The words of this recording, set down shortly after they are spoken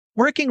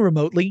Working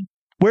remotely,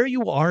 where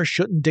you are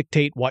shouldn't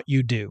dictate what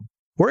you do.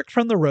 Work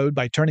from the road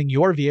by turning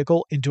your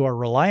vehicle into a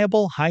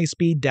reliable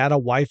high-speed data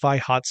Wi-Fi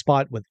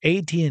hotspot with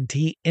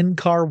AT&T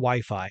in-car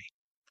Wi-Fi.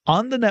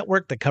 On the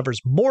network that covers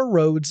more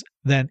roads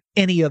than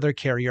any other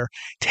carrier,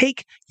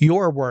 take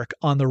your work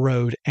on the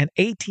road and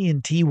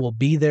AT&T will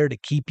be there to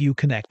keep you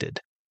connected.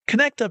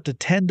 Connect up to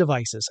 10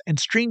 devices and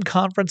stream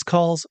conference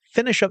calls,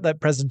 finish up that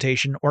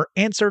presentation, or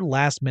answer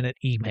last-minute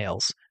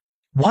emails.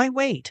 Why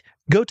wait?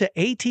 Go to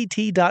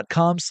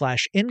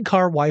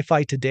att.com/in-car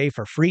Wi-Fi today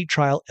for free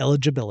trial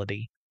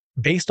eligibility.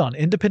 Based on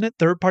independent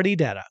third-party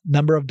data,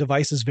 number of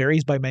devices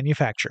varies by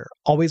manufacturer.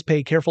 Always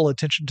pay careful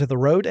attention to the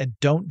road and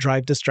don't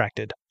drive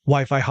distracted.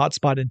 Wi-Fi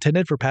hotspot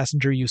intended for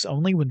passenger use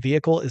only when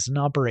vehicle is in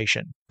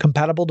operation.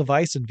 Compatible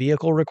device and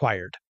vehicle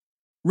required.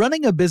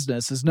 Running a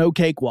business is no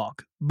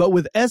cakewalk, but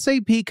with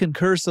SAP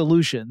Concur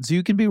Solutions,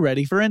 you can be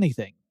ready for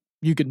anything.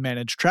 You can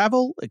manage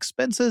travel,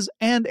 expenses,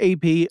 and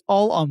AP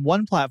all on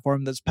one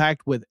platform that's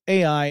packed with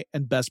AI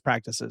and best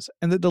practices,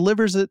 and that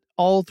delivers it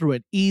all through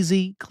an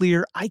easy,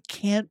 clear, I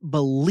can't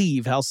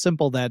believe how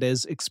simple that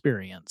is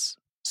experience.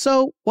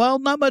 So, while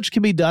not much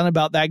can be done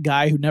about that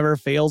guy who never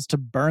fails to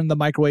burn the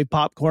microwave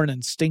popcorn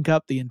and stink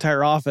up the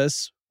entire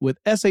office, with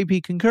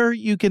SAP Concur,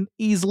 you can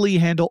easily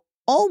handle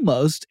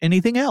almost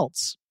anything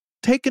else.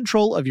 Take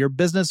control of your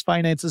business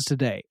finances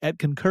today at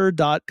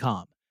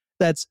Concur.com.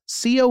 That's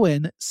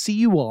CONCUR.com.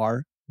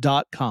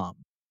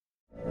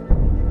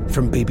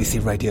 From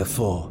BBC Radio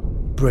 4,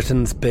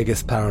 Britain's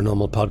biggest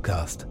paranormal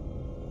podcast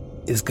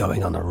is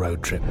going on a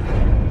road trip.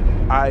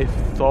 I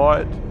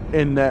thought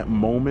in that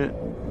moment,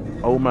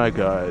 oh my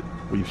God,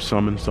 we've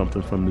summoned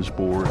something from this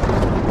board.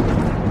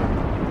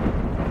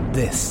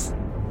 This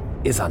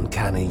is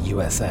Uncanny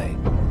USA.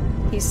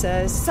 He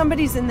says,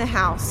 somebody's in the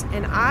house,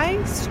 and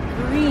I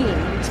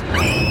screamed.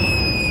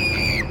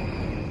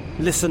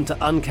 Listen to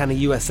Uncanny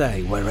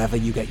USA wherever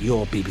you get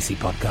your BBC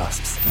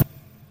podcasts,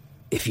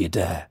 if you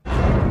dare.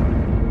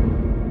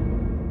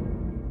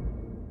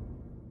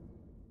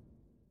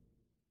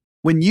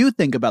 When you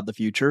think about the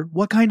future,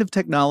 what kind of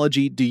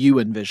technology do you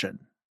envision?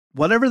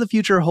 Whatever the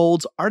future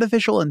holds,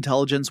 artificial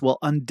intelligence will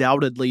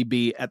undoubtedly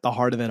be at the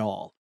heart of it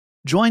all.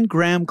 Join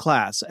Graham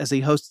Class as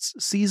he hosts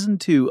Season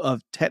 2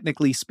 of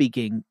Technically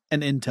Speaking,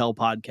 an Intel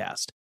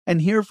podcast,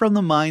 and hear from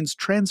the minds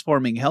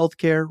transforming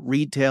healthcare,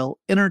 retail,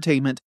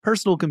 entertainment,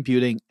 personal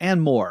computing,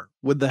 and more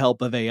with the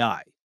help of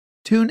AI.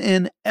 Tune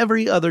in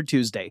every other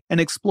Tuesday and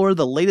explore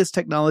the latest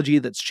technology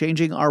that's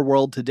changing our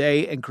world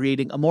today and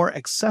creating a more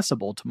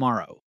accessible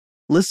tomorrow.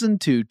 Listen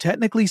to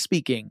Technically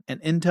Speaking,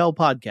 an Intel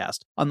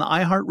podcast on the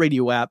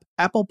iHeartRadio app,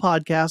 Apple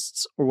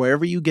Podcasts, or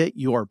wherever you get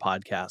your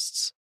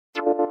podcasts.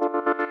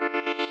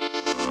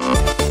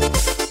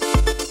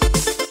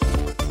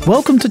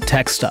 Welcome to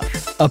Tech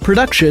Stuff, a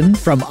production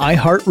from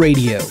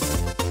iHeartRadio.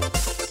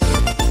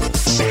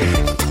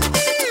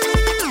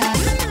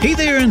 Hey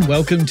there, and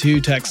welcome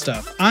to Tech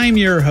Stuff. I'm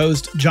your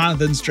host,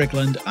 Jonathan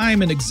Strickland.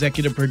 I'm an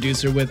executive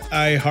producer with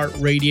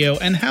iHeartRadio,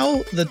 and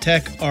how the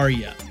tech are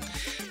ya?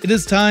 It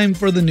is time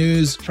for the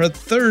news for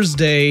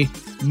Thursday,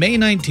 May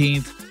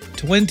 19th,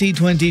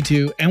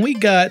 2022, and we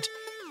got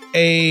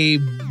a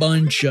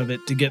bunch of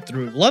it to get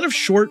through. A lot of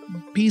short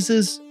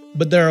pieces,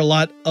 but there are a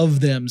lot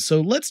of them,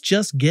 so let's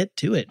just get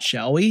to it,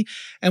 shall we?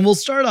 And we'll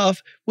start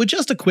off with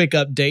just a quick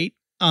update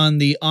on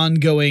the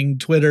ongoing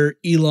Twitter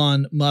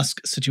Elon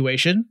Musk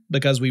situation,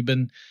 because we've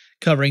been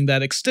covering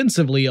that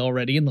extensively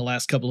already in the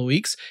last couple of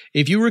weeks.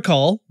 If you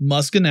recall,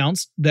 Musk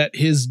announced that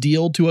his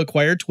deal to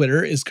acquire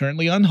Twitter is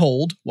currently on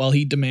hold, while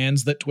he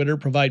demands that Twitter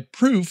provide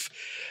proof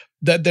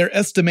that their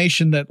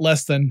estimation that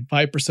less than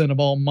 5% of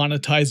all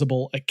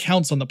monetizable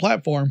accounts on the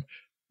platform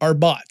are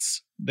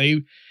bots.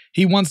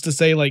 He wants to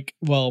say, like,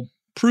 well,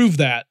 prove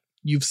that.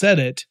 You've said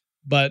it,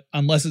 but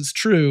unless it's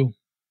true,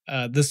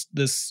 this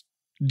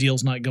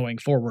deal's not going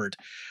forward.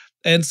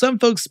 And some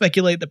folks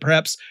speculate that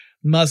perhaps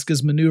Musk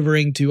is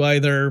maneuvering to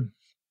either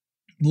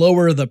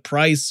lower the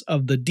price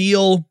of the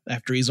deal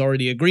after he's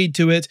already agreed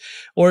to it,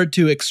 or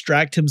to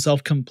extract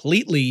himself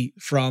completely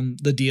from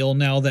the deal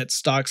now that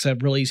stocks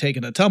have really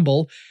taken a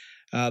tumble,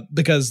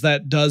 because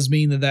that does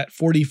mean that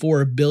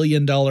 $44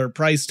 billion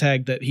price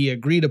tag that he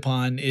agreed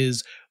upon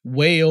is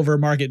way over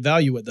market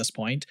value at this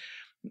point.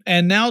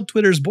 And now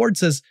Twitter's board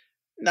says,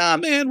 nah,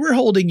 man, we're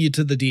holding you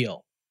to the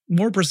deal.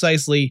 More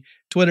precisely,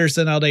 Twitter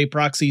sent out a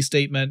proxy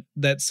statement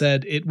that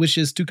said it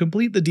wishes to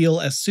complete the deal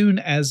as soon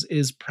as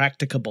is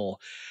practicable,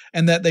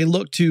 and that they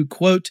look to,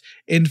 quote,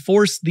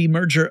 enforce the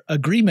merger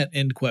agreement,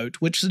 end quote,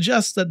 which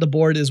suggests that the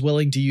board is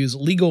willing to use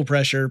legal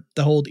pressure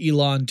to hold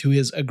Elon to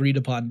his agreed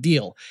upon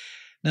deal.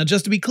 Now,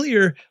 just to be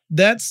clear,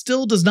 that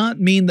still does not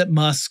mean that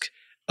Musk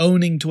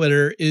owning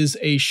Twitter is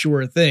a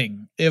sure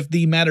thing. If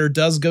the matter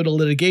does go to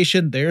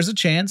litigation, there's a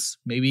chance,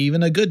 maybe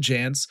even a good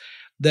chance,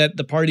 that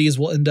the parties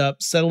will end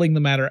up settling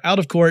the matter out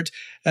of court,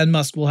 and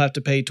Musk will have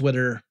to pay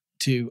Twitter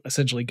to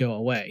essentially go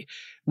away.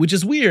 Which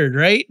is weird,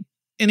 right?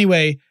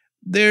 Anyway,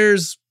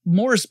 there's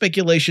more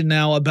speculation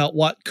now about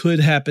what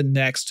could happen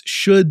next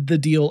should the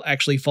deal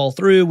actually fall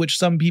through, which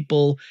some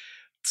people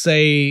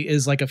say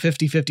is like a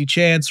 50-50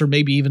 chance or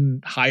maybe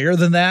even higher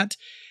than that.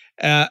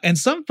 And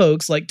some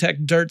folks like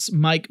TechDirt's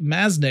Mike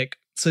Masnick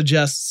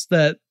suggests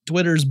that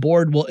Twitter's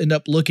board will end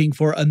up looking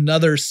for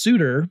another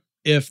suitor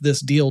if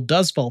this deal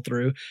does fall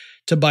through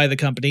to buy the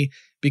company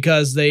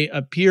because they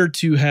appear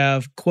to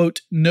have,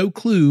 quote, no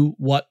clue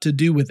what to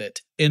do with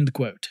it, end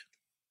quote.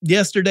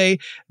 Yesterday,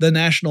 the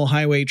National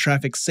Highway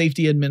Traffic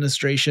Safety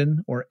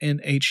Administration, or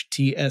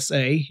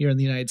NHTSA, here in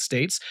the United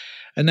States,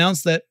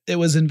 announced that it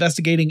was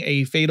investigating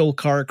a fatal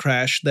car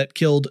crash that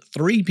killed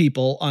 3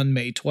 people on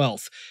May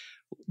 12th.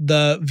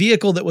 The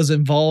vehicle that was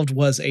involved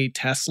was a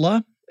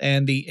Tesla,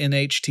 and the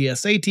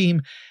NHTSA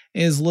team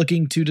is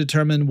looking to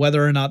determine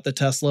whether or not the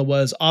Tesla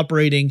was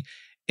operating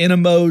in a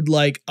mode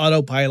like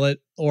autopilot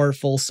or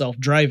full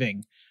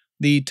self-driving.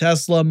 The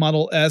Tesla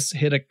Model S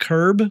hit a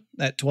curb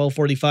at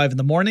 12:45 in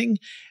the morning,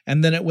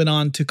 and then it went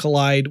on to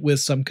collide with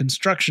some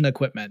construction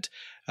equipment.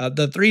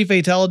 The 3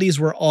 fatalities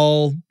were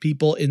all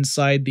people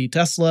inside the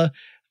Tesla.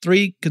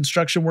 3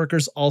 construction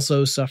workers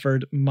also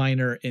suffered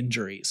minor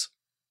injuries.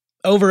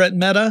 Over at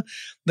Meta,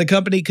 the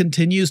company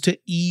continues to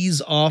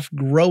ease off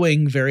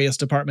growing various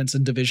departments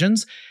and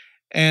divisions,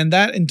 and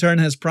that in turn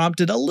has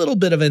prompted a little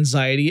bit of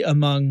anxiety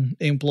among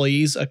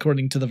employees,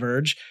 according to The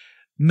Verge.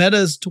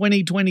 Meta's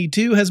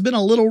 2022 has been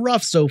a little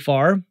rough so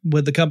far,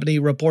 with the company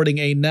reporting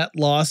a net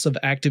loss of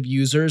active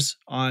users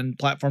on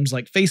platforms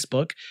like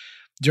Facebook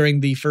during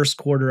the first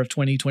quarter of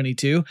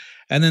 2022,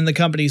 and then the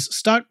company's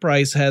stock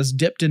price has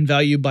dipped in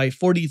value by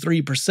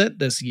 43%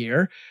 this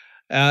year.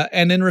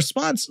 And in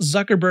response,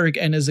 Zuckerberg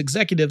and his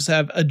executives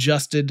have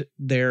adjusted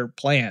their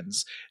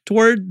plans.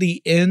 Toward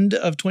the end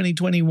of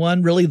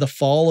 2021, really the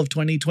fall of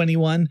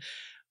 2021,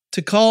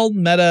 to call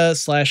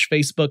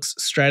Meta/Facebook's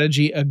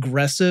strategy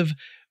aggressive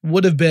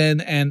would have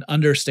been an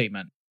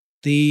understatement.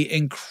 The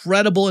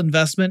incredible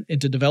investment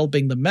into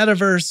developing the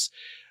metaverse,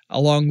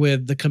 along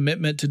with the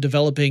commitment to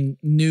developing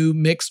new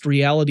mixed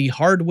reality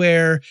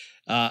hardware,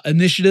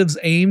 initiatives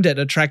aimed at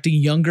attracting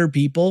younger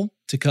people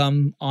to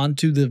come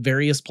onto the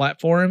various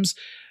platforms,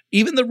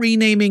 even the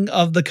renaming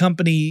of the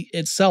company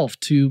itself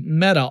to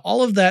Meta,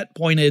 all of that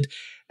pointed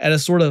at a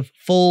sort of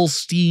full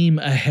steam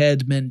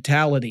ahead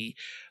mentality.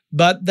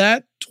 But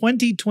that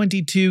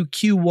 2022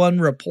 Q1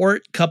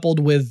 report, coupled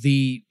with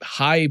the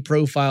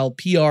high-profile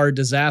PR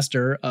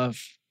disaster of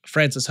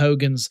Frances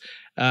Hogan's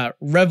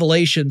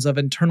revelations of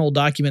internal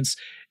documents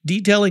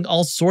detailing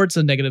all sorts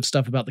of negative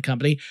stuff about the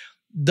company,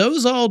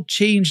 those all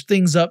changed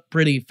things up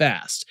pretty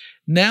fast.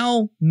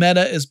 Now,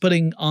 Meta is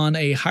putting on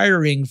a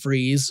hiring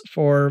freeze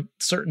for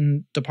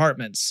certain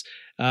departments.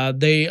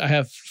 They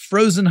have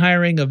frozen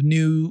hiring of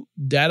new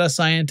data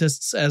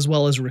scientists as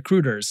well as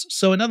recruiters.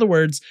 So in other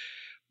words,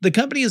 the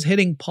company is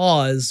hitting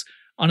pause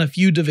on a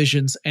few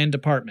divisions and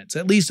departments,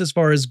 at least as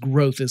far as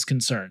growth is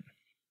concerned.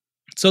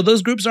 So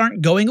those groups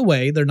aren't going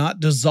away. They're not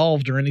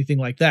dissolved or anything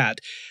like that.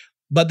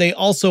 But they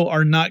also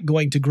are not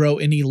going to grow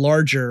any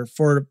larger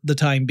for the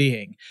time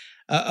being.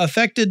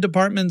 Affected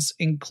departments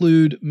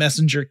include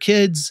Messenger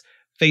Kids,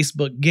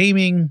 Facebook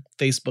Gaming,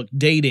 Facebook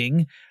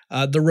Dating,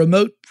 the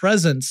Remote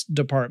Presence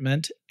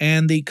Department,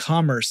 and the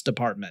Commerce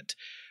Department.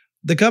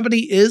 The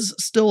company is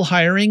still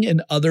hiring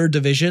in other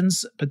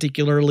divisions,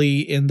 particularly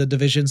in the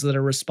divisions that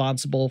are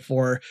responsible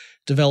for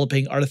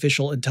developing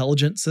artificial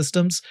intelligence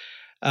systems.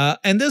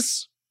 And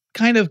this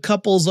kind of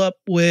couples up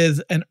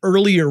with an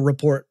earlier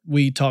report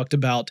we talked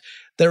about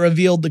that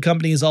revealed the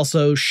company is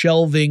also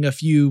shelving a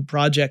few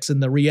projects in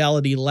the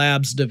Reality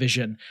Labs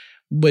division,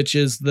 which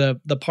is the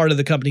part of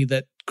the company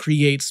that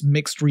creates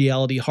mixed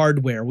reality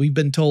hardware. We've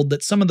been told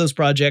that some of those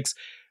projects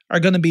are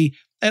going to be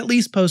at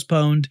least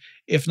postponed,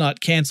 if not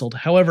canceled.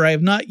 However, I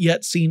have not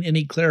yet seen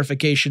any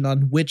clarification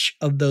on which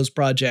of those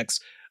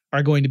projects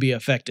are going to be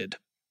affected.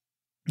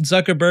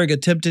 Zuckerberg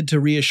attempted to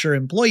reassure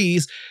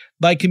employees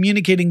by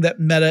communicating that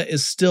Meta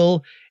is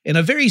still in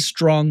a very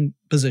strong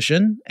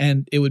position,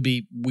 and it would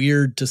be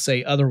weird to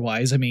say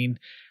otherwise. I mean,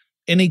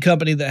 any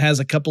company that has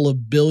a couple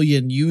of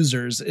billion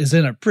users is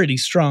in a pretty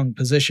strong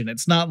position.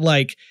 It's not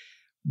like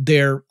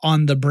they're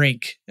on the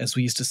brink, as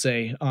we used to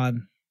say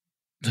on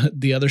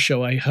the other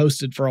show I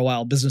hosted for a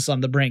while, Business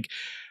on the Brink.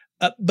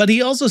 But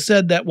he also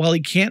said that while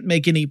he can't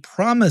make any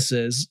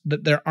promises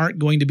that there aren't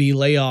going to be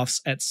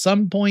layoffs at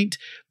some point,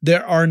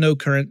 there are no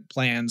current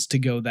plans to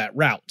go that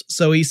route.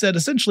 So he said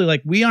essentially,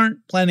 like, we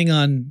aren't planning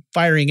on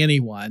firing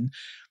anyone,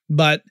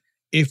 but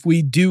if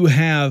we do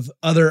have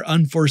other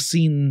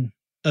unforeseen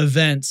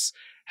events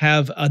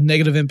have a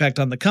negative impact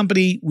on the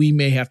company, we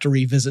may have to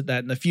revisit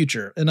that in the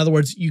future. In other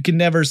words, you can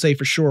never say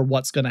for sure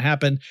what's going to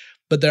happen,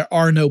 but there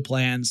are no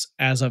plans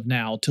as of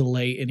now to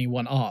lay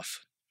anyone off.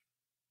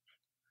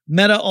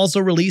 Meta also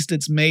released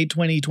its May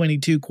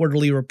 2022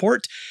 quarterly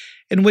report,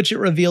 in which it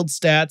revealed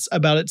stats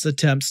about its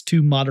attempts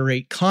to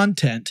moderate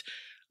content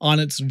on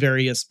its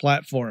various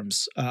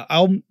platforms.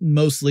 I'll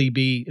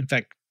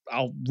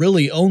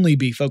really only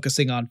be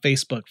focusing on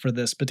Facebook for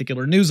this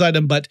particular news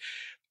item, but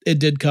it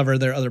did cover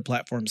their other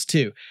platforms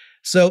too.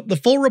 So the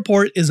full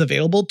report is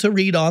available to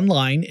read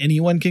online.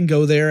 Anyone can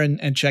go there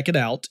and check it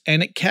out.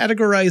 And it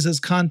categorizes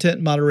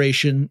content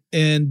moderation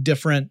in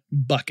different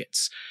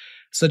buckets.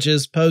 such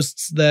as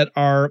posts that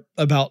are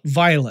about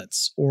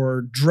violence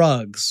or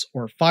drugs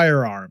or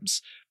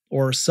firearms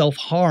or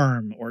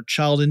self-harm or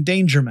child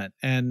endangerment,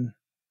 and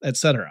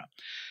etc.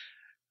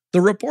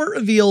 The report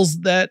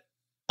reveals that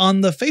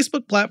on the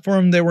Facebook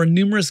platform, there were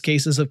numerous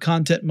cases of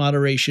content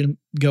moderation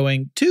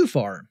going too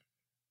far.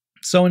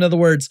 So in other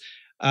words,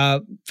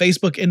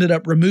 Facebook ended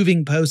up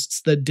removing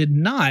posts that did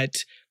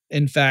not,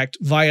 in fact,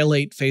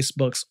 violate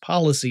Facebook's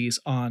policies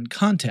on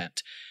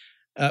content.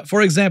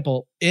 For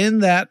example, in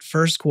that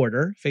first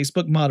quarter,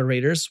 Facebook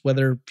moderators,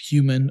 whether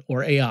human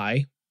or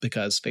AI,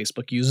 because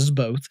Facebook uses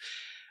both,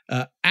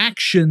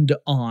 actioned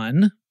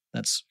on,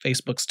 that's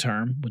Facebook's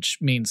term, which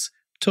means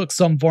took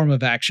some form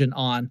of action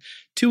on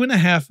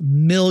 2.5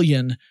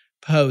 million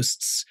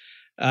posts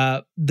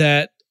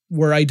that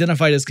were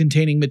identified as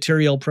containing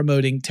material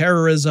promoting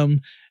terrorism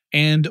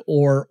and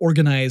or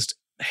organized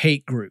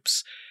hate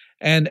groups.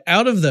 And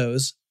out of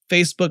those,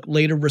 Facebook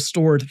later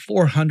restored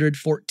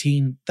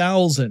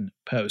 414,000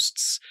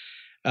 posts.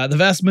 The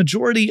vast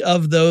majority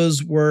of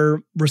those were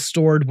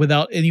restored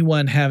without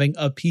anyone having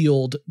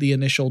appealed the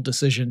initial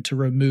decision to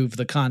remove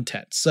the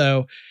content.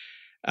 So,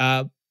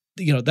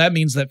 that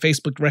means that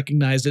Facebook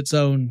recognized its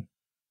own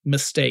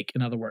mistake,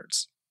 in other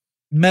words.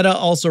 Meta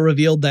also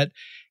revealed that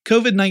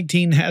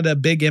COVID-19 had a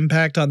big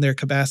impact on their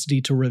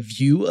capacity to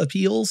review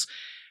appeals,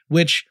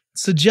 which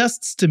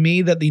suggests to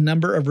me that the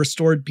number of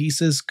restored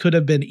pieces could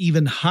have been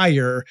even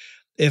higher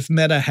if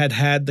Meta had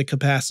had the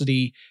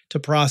capacity to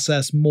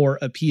process more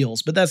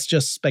appeals, but that's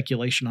just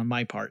speculation on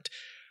my part.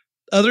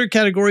 Other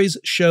categories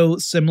show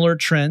similar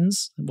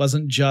trends. It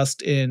wasn't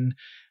just in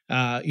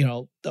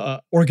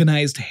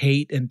organized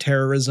hate and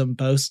terrorism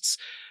posts.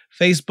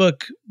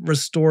 Facebook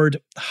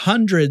restored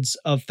hundreds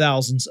of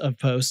thousands of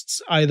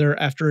posts, either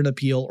after an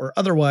appeal or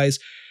otherwise,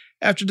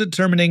 after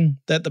determining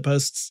that the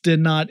posts did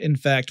not, in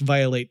fact,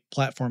 violate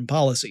platform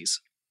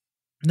policies.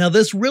 Now,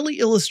 this really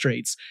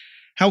illustrates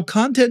how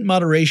content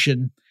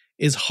moderation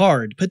is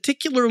hard,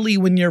 particularly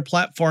when your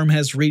platform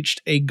has reached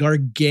a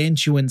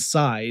gargantuan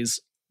size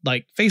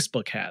like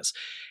Facebook has.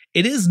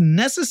 It is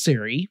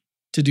necessary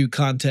to do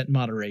content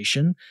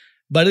moderation,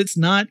 but it's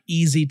not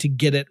easy to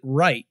get it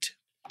right.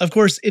 Of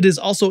course, it is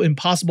also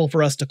impossible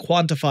for us to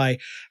quantify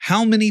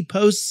how many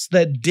posts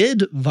that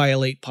did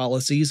violate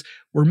policies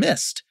were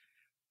missed.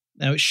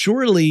 Now,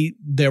 surely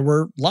there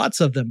were lots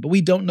of them, but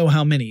we don't know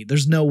how many.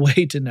 There's no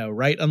way to know,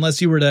 right?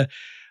 Unless you were to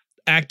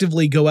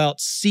actively go out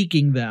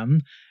seeking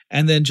them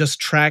and then just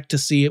track to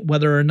see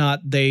whether or not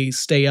they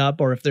stay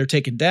up or if they're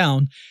taken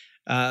down.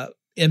 And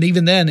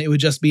even then, it would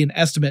just be an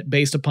estimate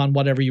based upon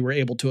whatever you were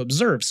able to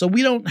observe. So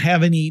we don't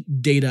have any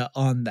data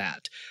on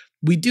that.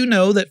 We do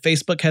know that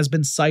Facebook has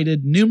been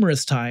cited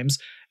numerous times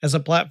as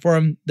a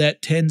platform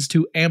that tends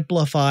to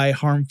amplify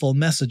harmful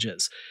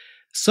messages,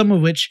 some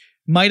of which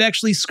might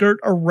actually skirt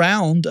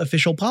around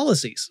official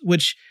policies,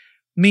 which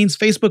means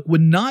Facebook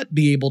would not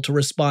be able to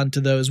respond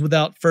to those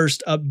without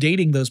first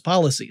updating those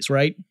policies,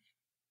 right?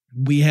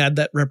 We had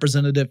that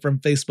representative from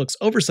Facebook's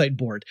oversight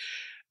board.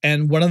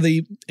 And one of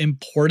the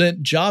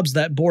important jobs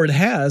that board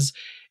has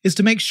is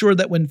to make sure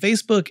that when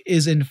Facebook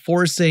is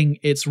enforcing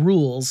its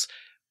rules,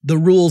 the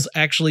rules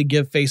actually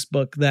give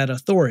Facebook that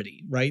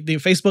authority, right?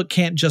 Facebook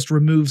can't just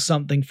remove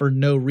something for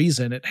no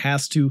reason. It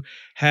has to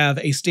have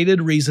a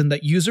stated reason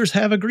that users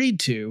have agreed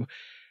to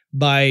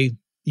by,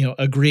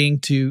 agreeing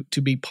to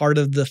be part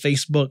of the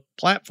Facebook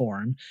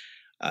platform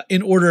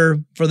in order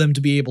for them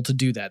to be able to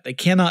do that. They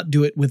cannot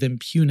do it with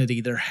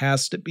impunity. There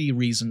has to be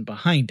reason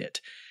behind it.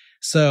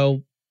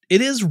 So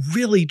it is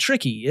really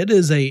tricky. It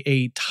is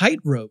a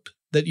tightrope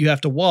that you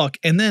have to walk,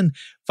 and then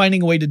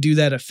finding a way to do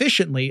that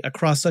efficiently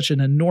across such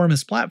an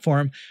enormous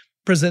platform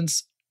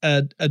presents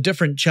a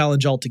different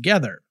challenge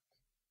altogether.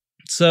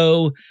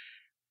 So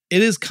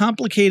it is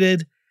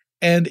complicated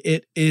and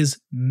it is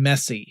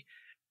messy.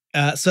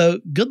 So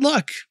good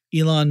luck,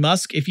 Elon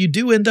Musk. If you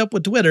do end up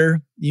with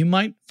Twitter, you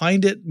might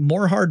find it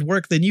more hard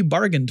work than you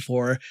bargained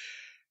for,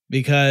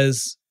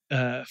 because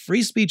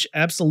free speech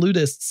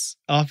absolutists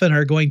often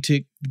are going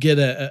to get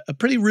a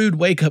pretty rude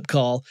wake-up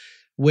call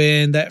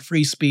when that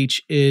free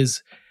speech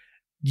is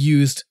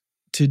used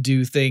to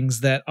do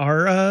things that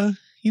are,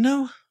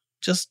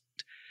 just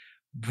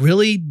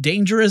really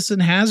dangerous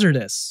and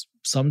hazardous,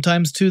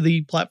 sometimes to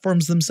the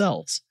platforms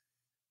themselves.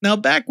 Now,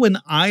 back when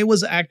I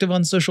was active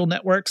on social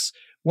networks,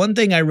 one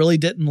thing I really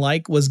didn't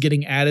like was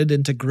getting added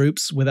into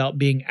groups without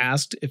being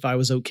asked if I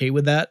was okay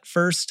with that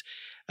first,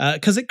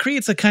 because it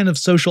creates a kind of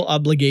social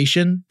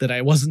obligation that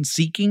I wasn't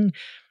seeking.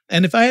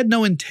 And if I had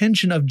no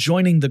intention of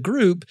joining the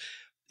group,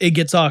 it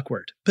gets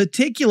awkward,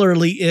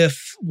 particularly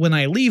if, when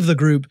I leave the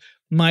group,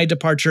 my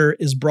departure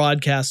is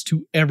broadcast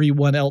to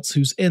everyone else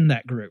who's in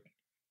that group.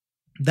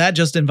 That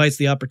just invites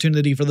the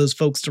opportunity for those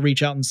folks to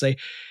reach out and say,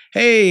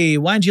 hey,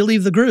 why'd you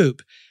leave the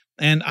group?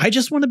 And I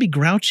just want to be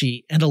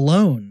grouchy and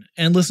alone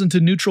and listen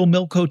to Neutral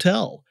Milk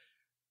Hotel.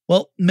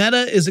 Well,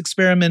 Meta is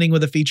experimenting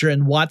with a feature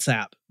in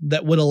WhatsApp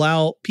that would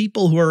allow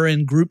people who are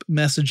in group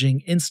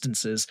messaging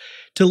instances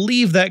to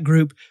leave that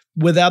group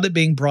without it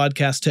being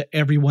broadcast to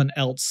everyone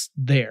else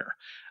there.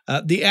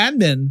 The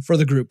admin for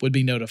the group would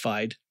be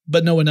notified,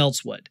 but no one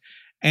else would.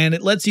 And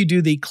it lets you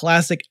do the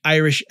classic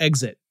Irish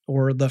exit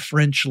or the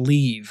French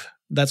leave.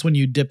 That's when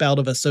you dip out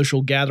of a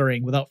social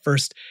gathering without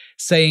first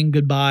saying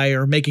goodbye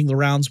or making the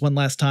rounds one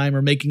last time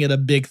or making it a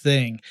big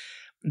thing.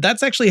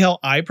 That's actually how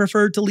I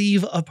prefer to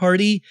leave a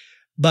party,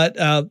 but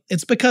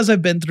it's because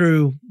I've been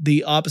through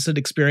the opposite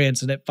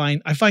experience and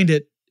I find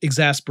it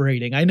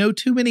exasperating. I know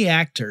too many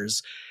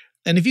actors,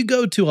 and if you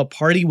go to a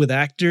party with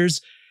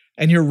actors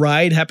and your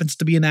ride happens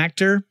to be an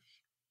actor,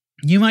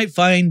 you might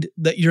find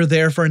that you're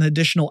there for an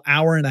additional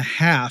hour and a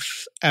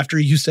half after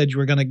you said you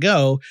were going to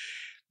go,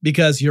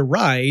 because your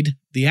ride,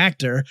 the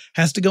actor,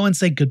 has to go and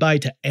say goodbye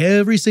to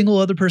every single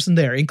other person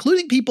there,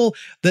 including people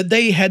that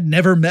they had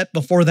never met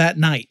before that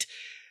night.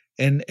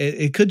 And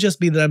it could just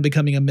be that I'm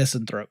becoming a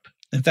misanthrope.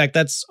 In fact,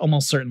 that's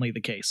almost certainly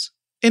the case.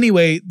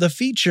 Anyway, the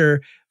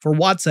feature for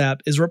WhatsApp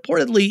is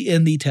reportedly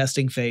in the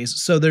testing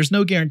phase, so there's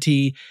no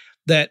guarantee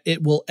that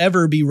it will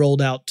ever be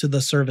rolled out to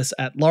the service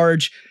at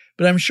large,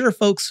 but I'm sure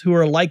folks who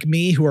are like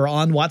me who are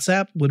on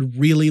WhatsApp would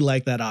really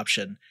like that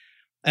option.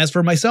 As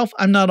for myself,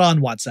 I'm not on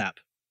WhatsApp,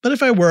 but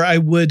if I were, I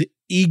would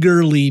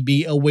eagerly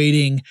be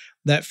awaiting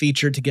that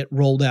feature to get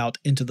rolled out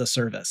into the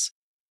service.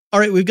 All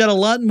right, we've got a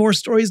lot more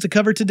stories to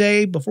cover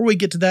today. Before we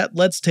get to that,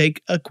 let's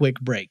take a quick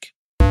break.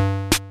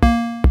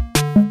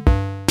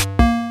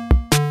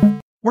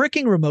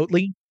 Working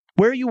remotely,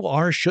 where you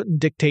are shouldn't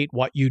dictate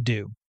what you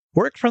do.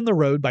 Work from the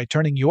road by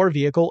turning your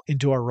vehicle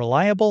into a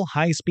reliable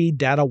high-speed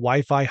data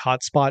Wi-Fi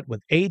hotspot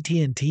with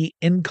AT&T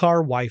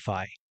in-car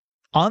Wi-Fi.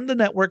 On the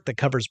network that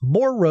covers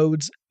more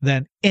roads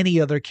than any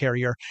other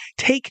carrier,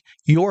 take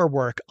your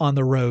work on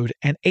the road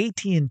and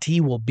AT&T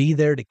will be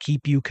there to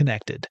keep you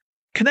connected.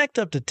 Connect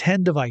up to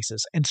 10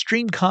 devices and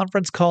stream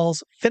conference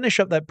calls, finish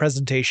up that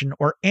presentation,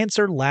 or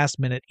answer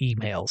last-minute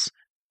emails.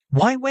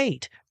 Why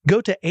wait?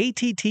 Go to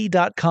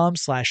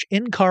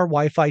att.com/in-car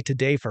Wi-Fi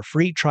today for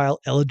free trial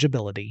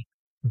eligibility.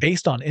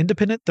 Based on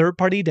independent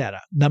third-party data,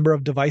 number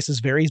of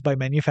devices varies by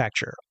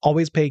manufacturer.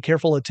 Always pay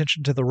careful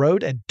attention to the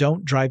road and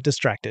don't drive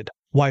distracted.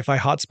 Wi-Fi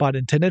hotspot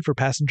intended for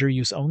passenger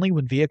use only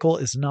when vehicle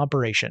is in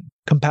operation.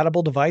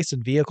 Compatible device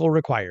and vehicle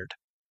required.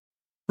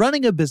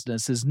 Running a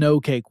business is no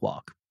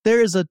cakewalk.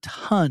 There is a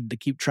ton to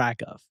keep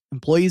track of.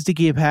 Employees to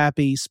keep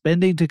happy,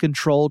 spending to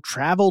control,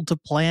 travel to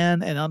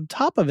plan, and on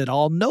top of it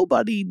all,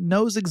 nobody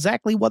knows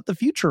exactly what the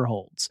future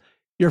holds.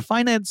 Your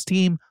finance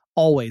team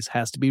always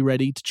has to be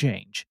ready to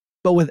change.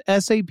 But with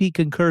SAP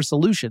Concur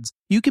Solutions,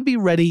 you can be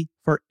ready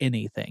for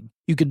anything.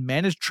 You can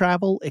manage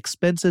travel,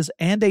 expenses,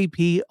 and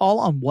AP all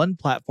on one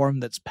platform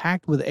that's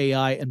packed with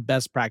AI and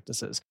best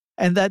practices,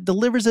 and that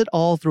delivers it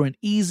all through an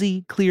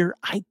easy, clear,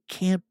 I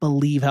can't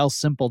believe how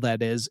simple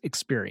that is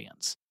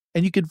experience.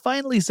 And you can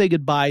finally say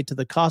goodbye to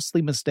the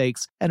costly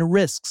mistakes and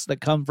risks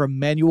that come from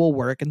manual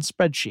work and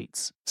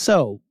spreadsheets.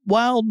 So,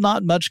 while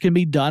not much can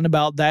be done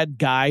about that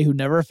guy who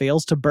never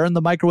fails to burn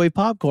the microwave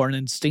popcorn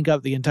and stink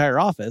up the entire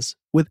office,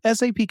 with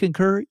SAP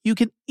Concur, you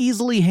can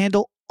easily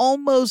handle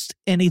almost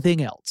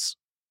anything else.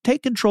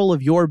 Take control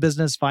of your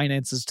business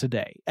finances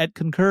today at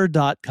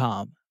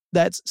concur.com.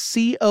 That's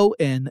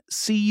CONCUR.com.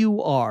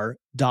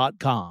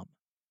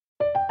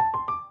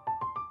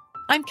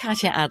 I'm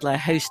Katya Adler,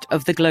 host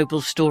of The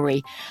Global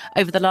Story.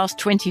 Over the last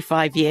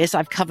 25 years,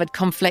 I've covered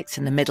conflicts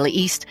in the Middle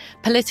East,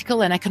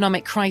 political and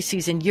economic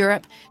crises in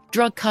Europe,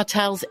 drug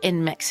cartels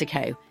in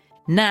Mexico.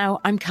 Now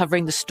I'm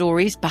covering the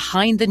stories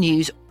behind the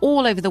news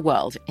all over the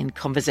world in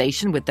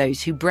conversation with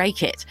those who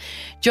break it.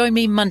 Join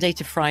me Monday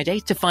to Friday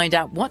to find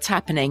out what's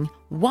happening,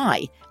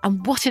 why,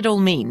 and what it all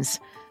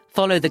means.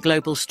 Follow The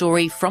Global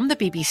Story from the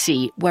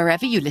BBC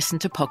wherever you listen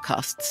to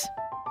podcasts.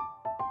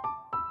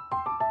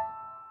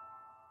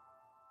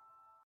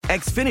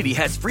 Xfinity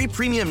has free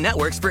premium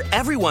networks for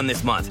everyone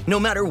this month, no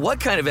matter what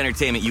kind of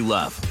entertainment you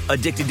love.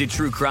 Addicted to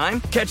true crime?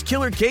 Catch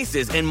killer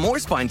cases and more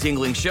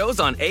spine-tingling shows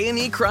on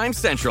A&E Crime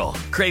Central.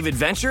 Crave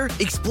adventure?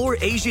 Explore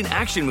Asian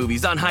action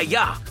movies on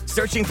Hi-Ya.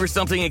 Searching for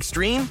something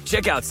extreme?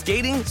 Check out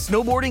skating,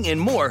 snowboarding, and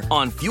more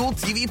on Fuel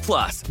TV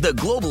Plus, the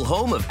global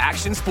home of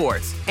action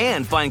sports.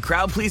 And find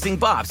crowd-pleasing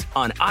bops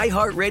on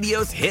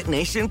iHeartRadio's Hit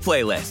Nation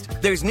playlist.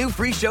 There's new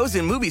free shows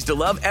and movies to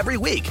love every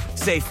week.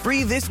 Say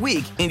free this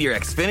week in your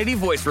Xfinity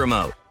voice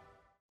remote.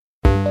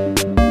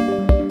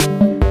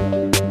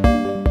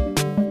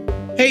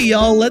 Hey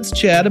y'all, let's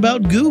chat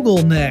about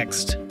Google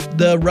next.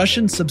 The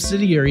Russian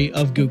subsidiary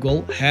of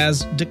Google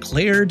has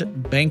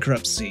declared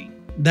bankruptcy.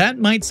 That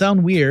might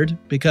sound weird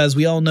because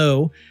we all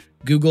know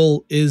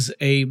Google is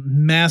a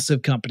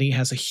massive company,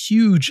 has a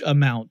huge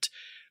amount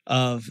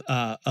of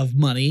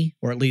money,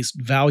 or at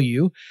least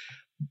value.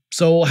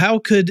 So how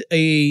could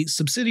a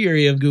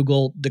subsidiary of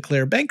Google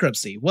declare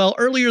bankruptcy? Well,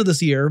 earlier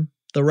this year,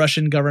 the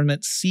Russian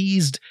government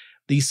seized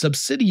the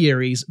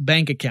subsidiary's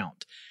bank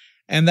account.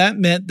 And that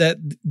meant that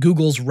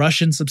Google's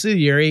Russian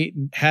subsidiary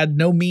had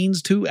no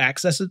means to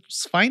access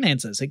its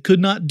finances. It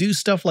could not do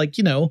stuff like,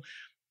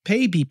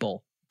 pay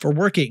people for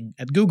working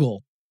at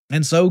Google.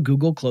 And so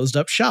Google closed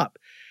up shop.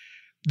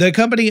 The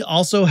company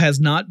also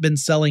has not been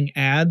selling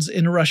ads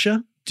in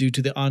Russia due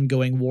to the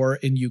ongoing war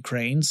in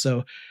Ukraine.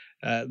 So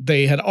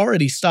They had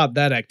already stopped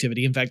that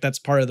activity. In fact, that's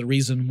part of the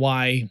reason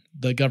why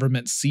the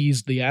government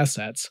seized the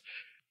assets.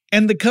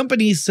 And the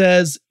company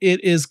says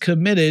it is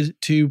committed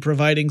to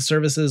providing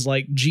services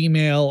like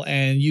Gmail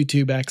and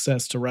YouTube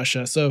access to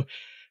Russia. So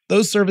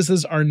those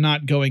services are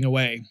not going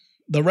away.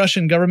 The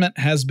Russian government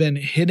has been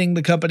hitting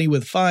the company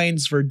with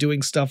fines for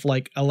doing stuff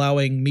like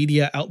allowing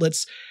media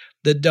outlets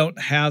that don't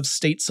have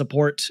state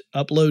support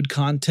upload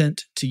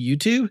content to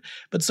YouTube.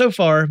 But so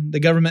far, the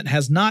government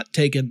has not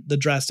taken the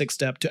drastic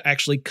step to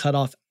actually cut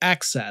off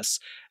access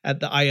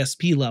at the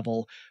ISP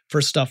level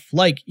for stuff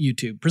like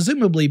YouTube,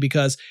 presumably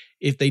because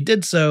if they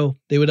did so,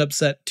 they would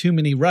upset too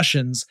many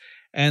Russians,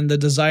 and the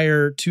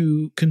desire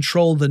to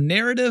control the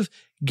narrative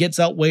gets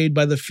outweighed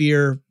by the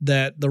fear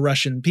that the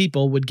Russian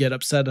people would get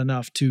upset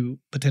enough to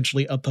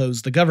potentially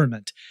oppose the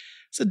government.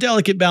 It's a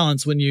delicate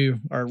balance when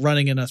you are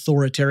running an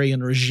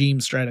authoritarian regime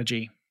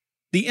strategy.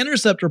 The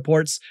Intercept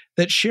reports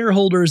that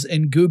shareholders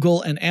in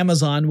Google and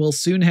Amazon will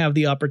soon have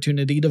the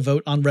opportunity to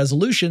vote on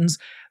resolutions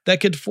that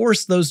could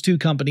force those two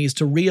companies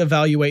to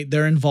reevaluate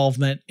their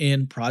involvement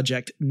in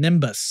Project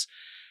Nimbus.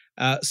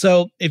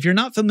 So if you're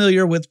not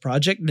familiar with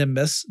Project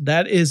Nimbus,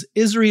 that is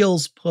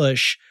Israel's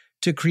push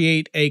to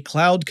create a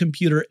cloud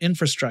computer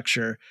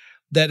infrastructure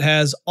that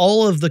has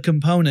all of the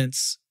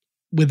components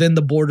within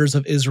the borders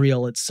of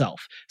Israel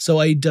itself.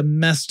 So a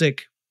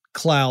domestic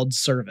cloud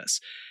service.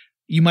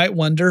 You might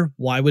wonder,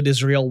 why would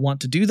Israel want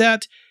to do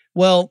that?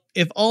 Well,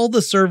 if all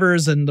the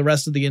servers and the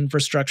rest of the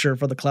infrastructure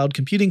for the cloud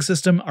computing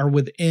system are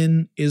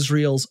within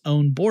Israel's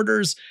own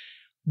borders,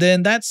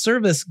 then that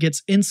service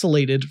gets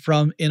insulated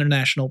from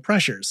international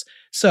pressures.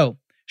 So,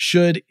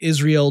 should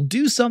Israel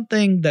do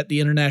something that the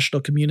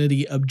international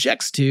community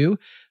objects to,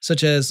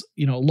 such as,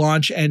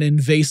 launch an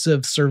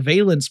invasive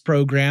surveillance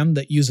program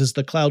that uses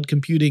the cloud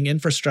computing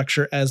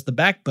infrastructure as the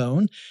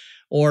backbone,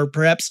 or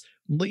perhaps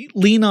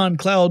lean on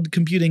cloud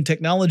computing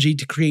technology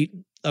to create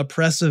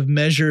oppressive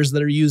measures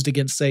that are used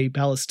against, say,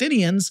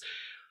 Palestinians,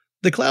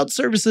 the cloud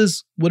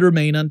services would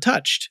remain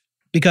untouched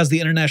because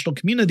the international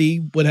community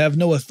would have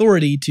no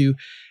authority to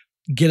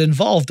get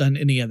involved on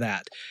any of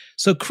that.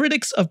 So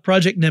critics of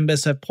Project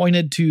Nimbus have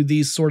pointed to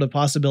these sort of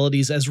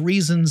possibilities as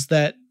reasons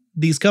that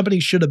these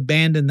companies should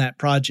abandon that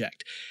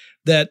project,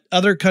 that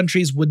other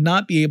countries would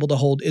not be able to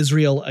hold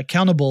Israel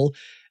accountable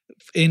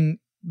in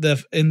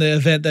the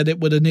event that it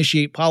would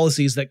initiate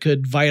policies that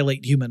could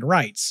violate human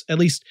rights, at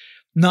least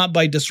not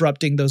by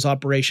disrupting those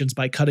operations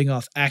by cutting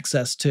off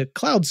access to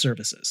cloud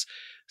services.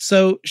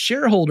 So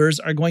shareholders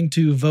are going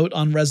to vote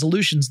on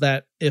resolutions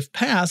that, if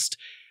passed,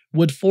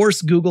 would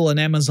force Google and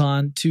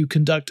Amazon to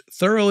conduct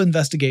thorough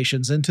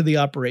investigations into the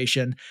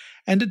operation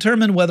and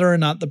determine whether or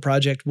not the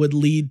project would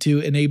lead to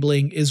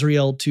enabling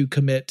Israel to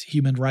commit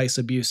human rights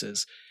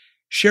abuses.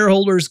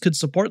 Shareholders could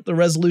support the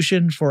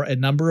resolution for a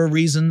number of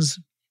reasons.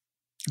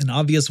 An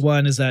obvious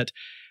one is that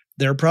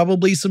there are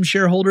probably some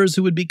shareholders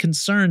who would be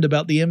concerned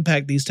about the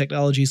impact these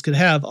technologies could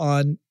have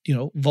on,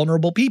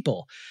 vulnerable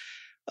people.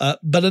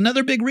 But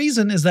another big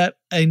reason is that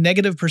a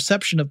negative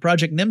perception of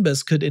Project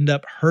Nimbus could end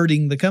up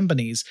hurting the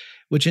companies,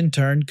 which in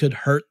turn could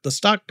hurt the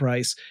stock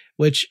price,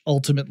 which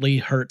ultimately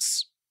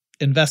hurts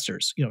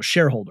investors,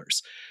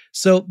 shareholders.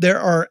 So there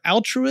are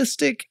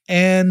altruistic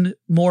and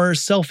more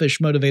selfish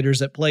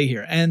motivators at play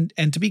here. And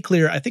to be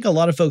clear, I think a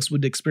lot of folks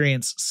would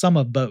experience some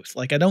of both.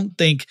 Like, I don't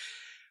think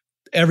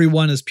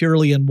everyone is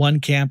purely in one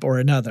camp or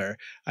another.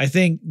 I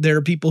think there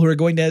are people who are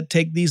going to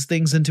take these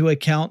things into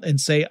account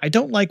and say, I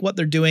don't like what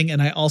they're doing, and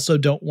I also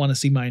don't want to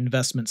see my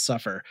investments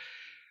suffer.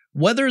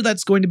 Whether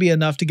that's going to be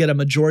enough to get a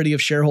majority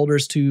of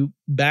shareholders to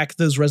back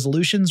those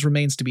resolutions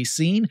remains to be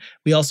seen.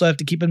 We also have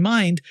to keep in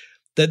mind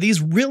that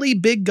these really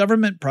big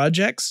government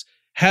projects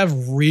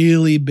have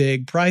really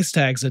big price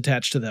tags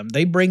attached to them.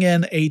 They bring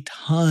in a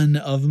ton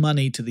of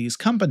money to these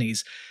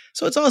companies.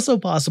 So it's also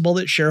possible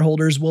that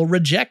shareholders will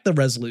reject the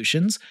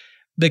resolutions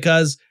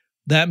because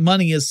that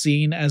money is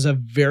seen as a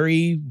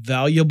very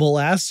valuable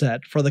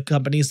asset for the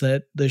companies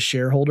that the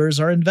shareholders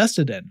are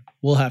invested in.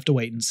 We'll have to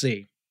wait and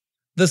see.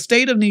 The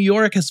state of New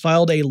York has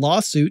filed a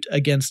lawsuit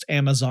against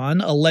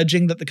Amazon,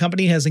 alleging that the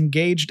company has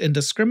engaged in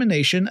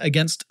discrimination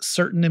against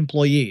certain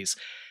employees,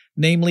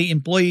 namely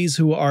employees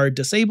who are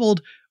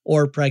disabled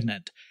or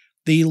pregnant.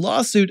 The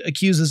lawsuit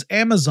accuses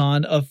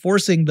Amazon of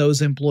forcing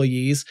those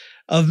employees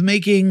of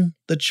making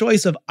the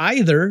choice of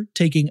either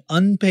taking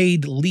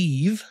unpaid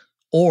leave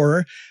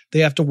or they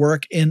have to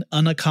work in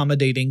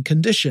unaccommodating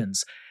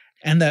conditions,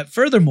 and that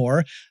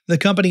furthermore, the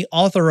company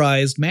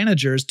authorized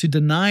managers to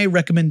deny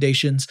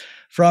recommendations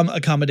from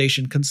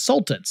accommodation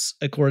consultants,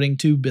 according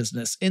to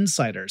Business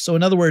Insider. So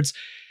in other words,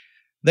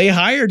 they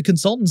hired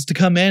consultants to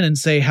come in and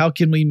say, how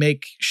can we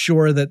make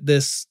sure that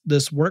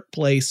this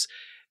workplace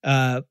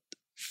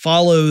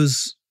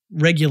follows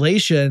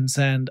regulations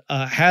and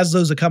has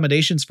those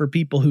accommodations for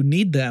people who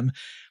need them?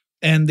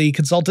 And the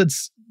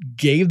consultants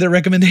gave their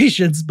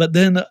recommendations, but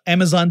then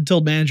Amazon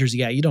told managers,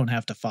 yeah, you don't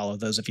have to follow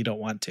those if you don't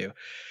want to,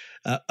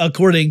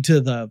 according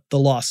to the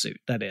lawsuit,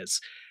 that is.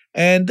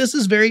 And this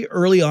is very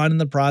early on in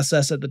the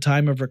process at the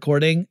time of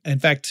recording. In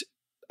fact,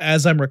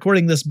 as I'm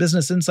recording this,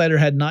 Business Insider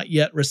had not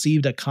yet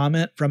received a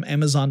comment from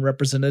Amazon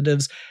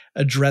representatives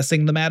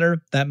addressing the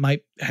matter. That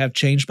might have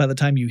changed by the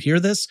time you hear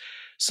this.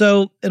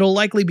 So it'll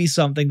likely be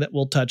something that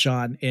we'll touch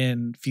on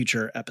in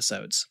future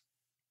episodes.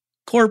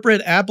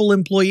 Corporate Apple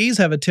employees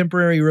have a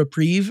temporary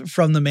reprieve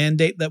from the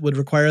mandate that would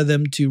require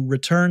them to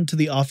return to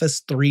the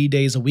office 3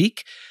 days a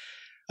week.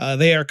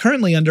 They are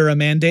currently under a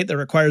mandate that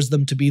requires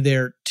them to be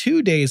there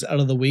 2 days out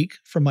of the week,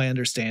 from my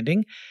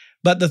understanding.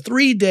 But the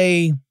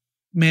 3-day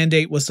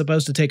mandate was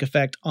supposed to take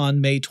effect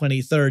on May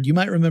 23rd. You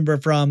might remember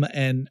from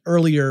an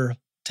earlier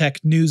tech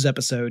news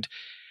episode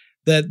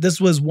that this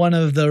was one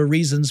of the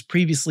reasons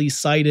previously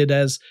cited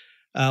as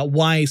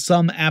why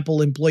some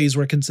Apple employees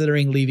were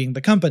considering leaving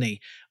the company.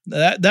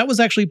 That was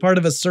actually part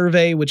of a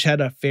survey which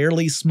had a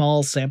fairly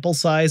small sample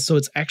size, so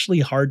it's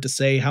actually hard to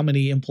say how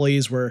many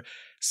employees were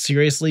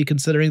seriously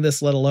considering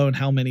this, let alone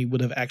how many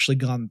would have actually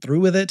gone through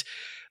with it.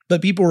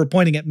 But people were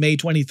pointing at May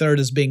 23rd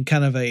as being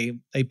kind of a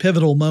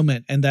pivotal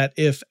moment, and that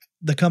if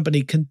the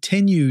company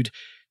continued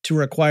to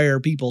require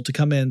people to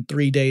come in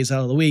 3 days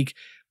out of the week,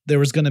 there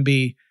was going to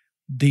be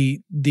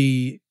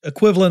the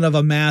equivalent of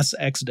a mass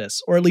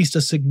exodus, or at least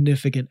a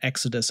significant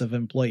exodus of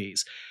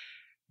employees.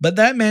 But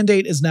that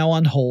mandate is now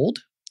on hold,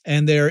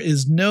 and there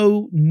is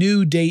no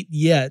new date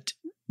yet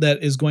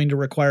that is going to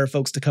require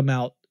folks to come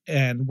out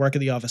and work at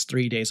the office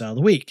 3 days out of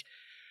the week.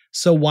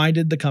 So why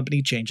did the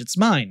company change its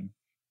mind?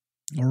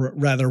 Or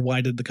rather,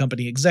 why did the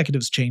company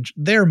executives change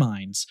their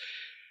minds?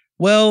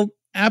 Well,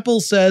 Apple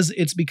says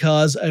it's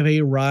because of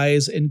a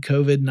rise in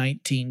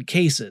COVID-19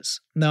 cases.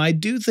 Now, I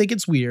do think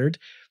it's weird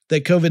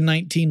that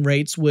COVID-19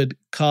 rates would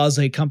cause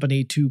a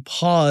company to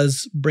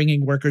pause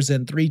bringing workers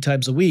in 3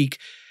 times a week,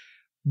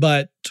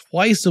 but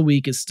twice a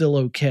week is still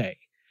okay.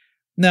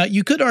 Now,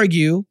 you could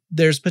argue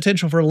there's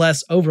potential for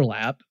less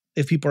overlap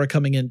if people are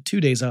coming in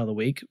 2 days out of the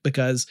week,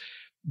 because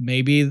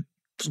maybe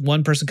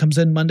one person comes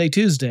in Monday,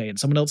 Tuesday, and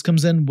someone else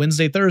comes in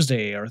Wednesday,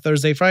 Thursday, or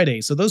Thursday,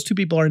 Friday. So those 2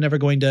 people are never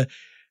going to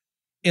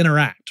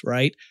interact,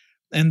 right?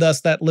 And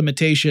thus that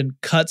limitation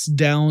cuts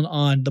down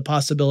on the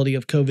possibility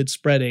of COVID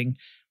spreading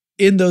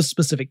in those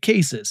specific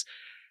cases,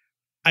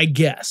 I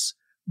guess.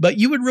 But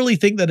you would really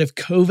think that if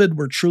COVID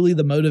were truly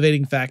the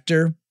motivating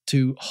factor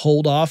to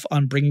hold off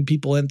on bringing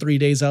people in 3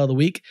 days out of the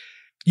week,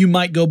 you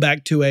might go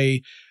back to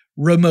a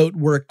remote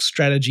work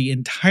strategy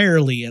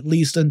entirely, at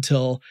least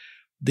until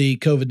the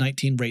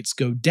COVID-19 rates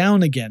go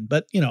down again.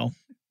 But,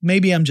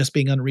 maybe I'm just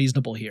being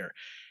unreasonable here.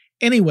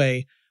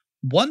 Anyway,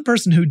 one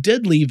person who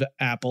did leave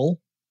Apple,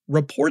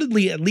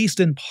 reportedly at least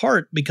in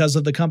part because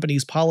of the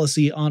company's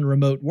policy on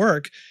remote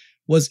work,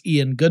 was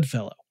Ian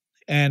Goodfellow.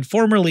 And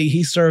formerly,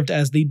 he served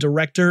as the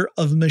director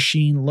of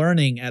machine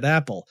learning at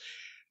Apple.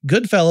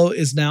 Goodfellow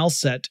is now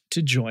set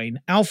to join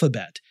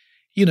Alphabet,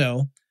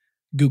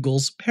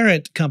 Google's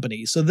parent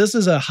company. So this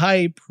is a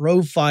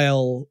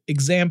high-profile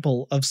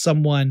example of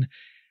someone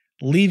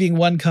leaving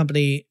one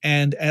company,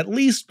 and at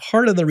least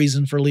part of the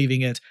reason for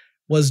leaving it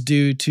was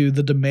due to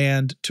the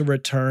demand to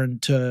return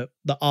to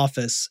the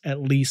office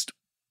at least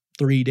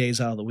 3 days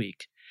out of the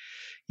week.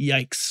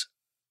 Yikes.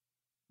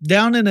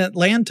 Down in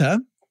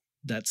Atlanta,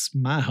 that's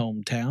my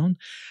hometown,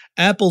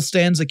 Apple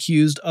stands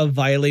accused of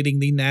violating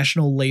the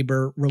National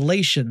Labor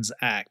Relations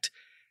Act.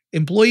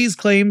 Employees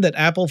claim that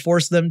Apple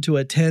forced them to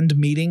attend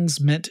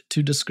meetings meant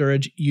to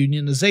discourage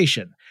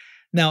unionization.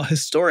 Now,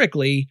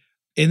 historically,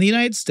 in the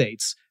United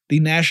States, the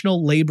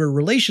National Labor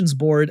Relations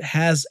Board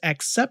has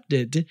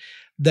accepted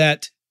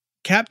that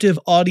captive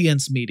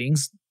audience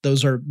meetings,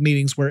 those are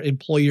meetings where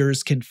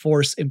employers can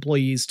force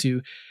employees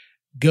to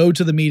go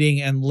to the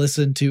meeting and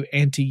listen to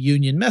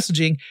anti-union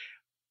messaging.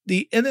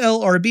 The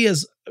NLRB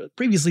has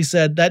previously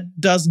said that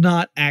does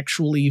not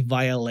actually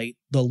violate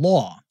the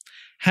law.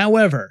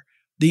 However,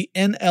 the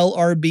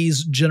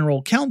NLRB's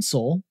general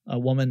counsel, a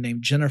woman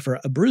named Jennifer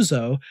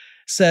Abruzzo,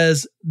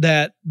 says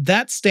that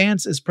that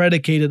stance is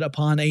predicated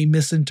upon a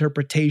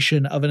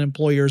misinterpretation of an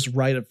employer's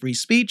right of free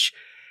speech,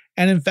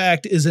 and in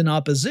fact is in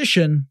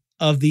opposition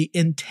of the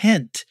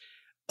intent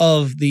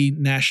of the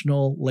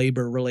National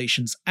Labor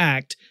Relations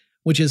Act,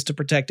 which is to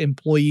protect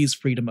employees'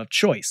 freedom of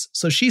choice.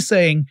 So she's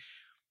saying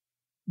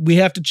we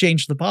have to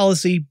change the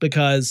policy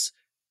because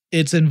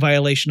it's in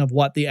violation of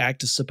what the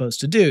act is supposed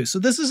to do. So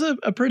this is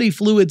a pretty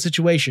fluid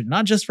situation,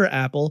 not just for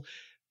Apple,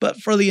 but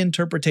for the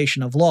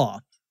interpretation of law.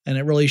 And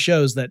it really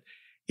shows that,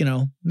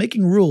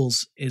 making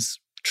rules is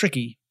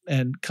tricky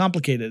and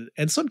complicated,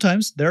 and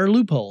sometimes there are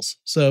loopholes.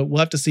 So we'll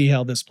have to see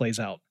how this plays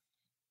out.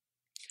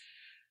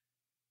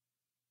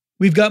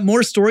 We've got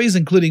more stories,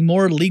 including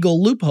more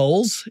legal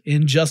loopholes,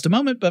 in just a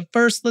moment, but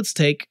first, let's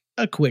take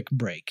a quick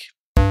break.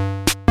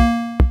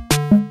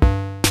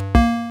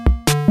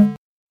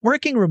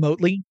 Working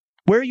remotely,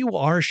 where you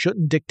are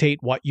shouldn't dictate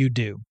what you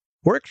do.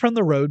 Work from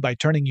the road by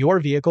turning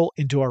your vehicle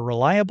into a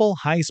reliable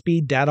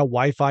high-speed data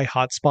Wi-Fi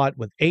hotspot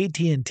with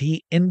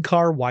AT&T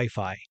in-car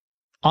Wi-Fi.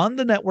 On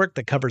the network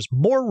that covers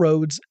more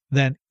roads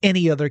than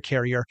any other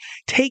carrier,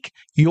 take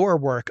your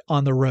work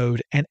on the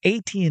road and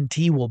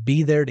AT&T will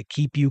be there to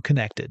keep you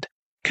connected.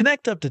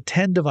 Connect up to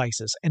 10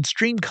 devices and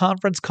stream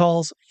conference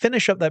calls,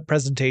 finish up that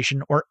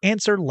presentation, or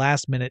answer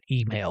last-minute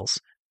emails.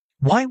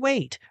 Why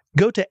wait?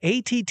 Go to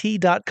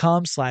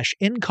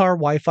att.com/in-car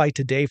Wi-Fi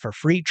today for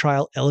free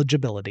trial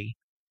eligibility.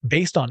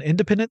 Based on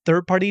independent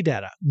third-party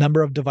data,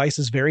 number of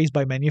devices varies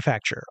by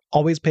manufacturer.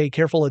 Always pay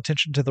careful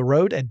attention to the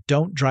road and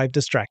don't drive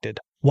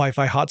distracted.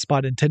 Wi-Fi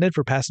hotspot intended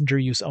for passenger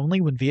use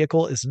only when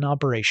vehicle is in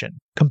operation.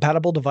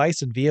 Compatible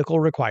device and vehicle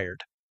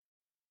required.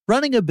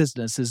 Running a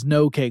business is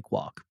no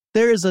cakewalk.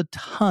 There is a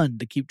ton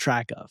to keep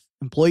track of.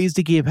 Employees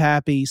to keep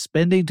happy,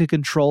 spending to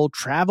control,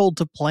 travel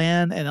to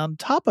plan, and on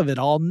top of it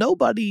all,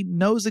 nobody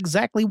knows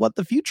exactly what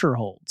the future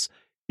holds.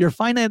 Your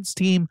finance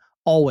team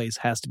always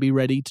has to be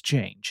ready to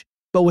change.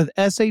 But with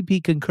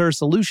SAP Concur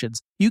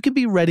Solutions, you can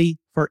be ready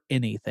for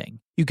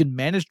anything. You can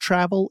manage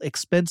travel,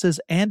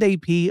 expenses, and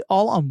AP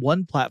all on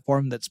one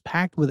platform that's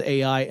packed with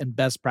AI and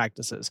best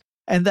practices,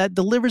 and that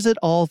delivers it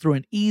all through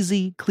an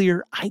easy,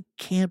 clear, I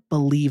can't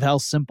believe how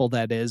simple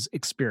that is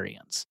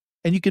experience.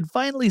 And you can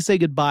finally say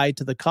goodbye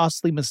to the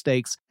costly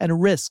mistakes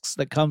and risks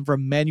that come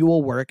from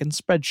manual work and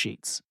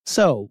spreadsheets.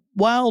 So,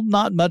 while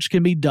not much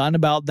can be done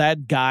about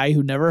that guy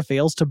who never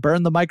fails to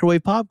burn the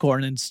microwave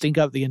popcorn and stink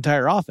up the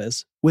entire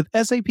office, with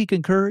SAP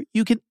Concur,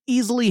 you can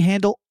easily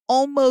handle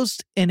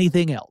almost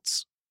anything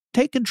else.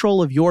 Take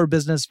control of your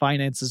business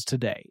finances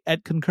today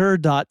at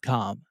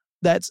concur.com.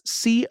 That's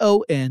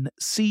CONCUR.com.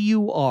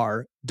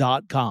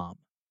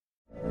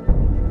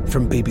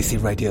 From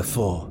BBC Radio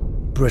 4,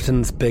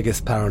 Britain's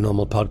biggest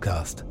paranormal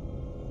podcast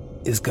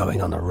is going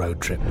on a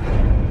road trip.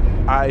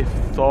 I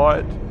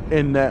thought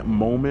in that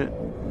moment,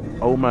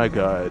 oh my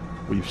God,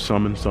 we've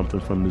summoned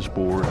something from this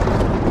board.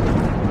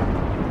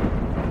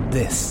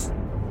 This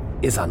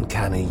is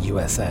Uncanny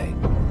USA.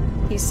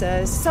 He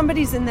says,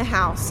 somebody's in the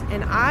house,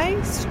 and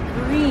I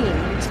screamed.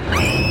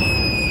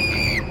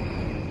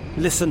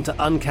 Listen to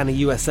Uncanny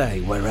USA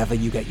wherever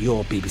you get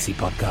your BBC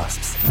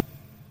podcasts,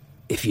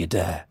 if you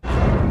dare.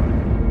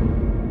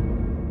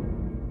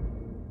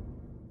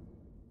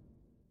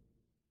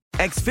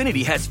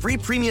 Xfinity has free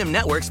premium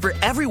networks for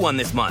everyone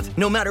this month,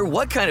 no matter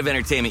what kind of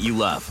entertainment you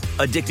love.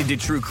 Addicted to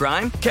true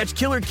crime? Catch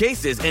killer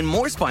cases and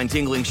more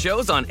spine-tingling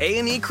shows on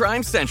A&E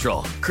Crime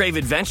Central. Crave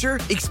adventure?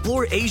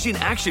 Explore Asian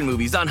action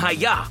movies on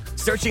Hi-YAH.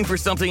 Searching for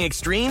something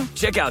extreme?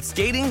 Check out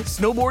skating,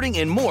 snowboarding,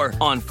 and more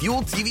on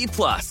Fuel TV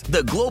Plus,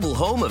 the global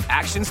home of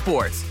action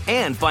sports.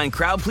 And find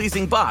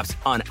crowd-pleasing bops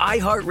on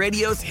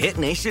iHeartRadio's Hit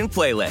Nation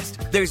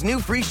playlist. There's new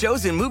free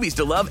shows and movies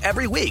to love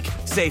every week.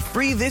 Say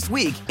free this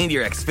week in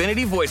your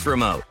Xfinity voice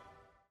remote.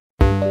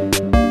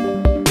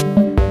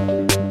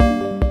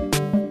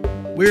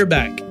 We're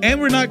back, and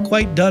we're not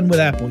quite done with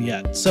Apple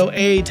yet. So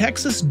a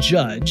Texas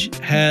judge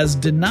has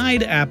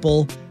denied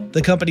Apple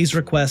the company's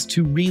request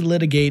to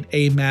relitigate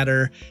a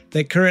matter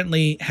that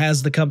currently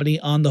has the company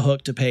on the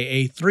hook to pay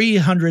a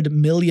 $300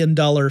 million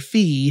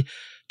fee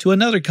to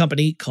another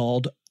company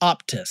called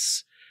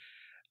Optus.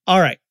 All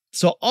right,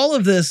 so all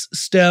of this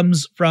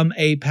stems from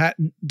a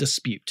patent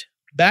dispute.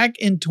 Back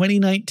in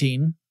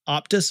 2019,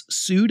 Optus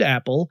sued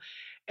Apple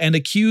and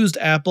accused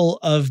Apple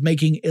of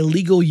making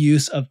illegal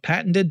use of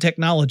patented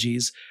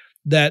technologies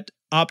that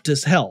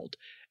Optus held,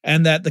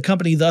 and that the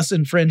company thus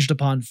infringed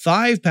upon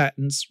 5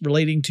 patents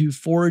relating to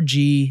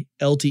 4G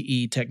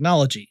LTE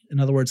technology.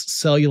 In other words,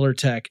 cellular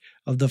tech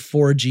of the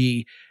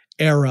 4G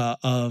era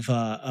of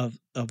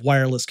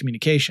wireless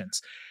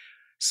communications.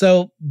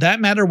 So that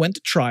matter went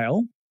to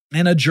trial,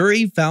 and a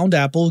jury found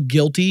Apple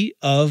guilty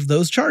of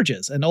those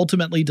charges and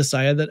ultimately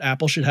decided that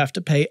Apple should have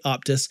to pay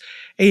Optus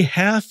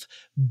 $500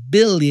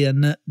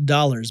 million.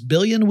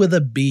 Billion with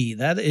a B.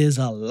 That is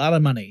a lot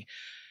of money.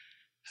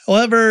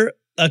 However,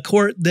 a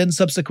court then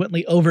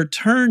subsequently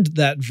overturned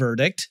that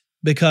verdict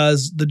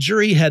because the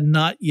jury had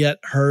not yet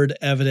heard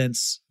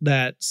evidence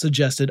that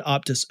suggested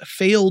Optus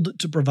failed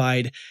to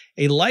provide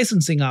a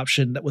licensing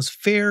option that was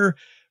fair,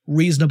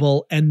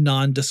 reasonable, and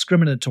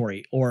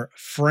non-discriminatory, or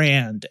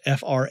FRAND,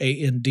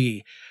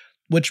 F-R-A-N-D,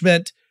 which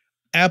meant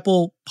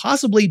Apple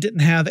possibly didn't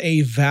have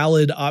a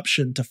valid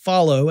option to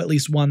follow, at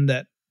least one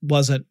that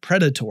wasn't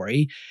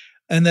predatory,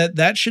 and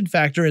that should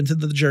factor into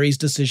the jury's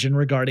decision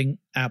regarding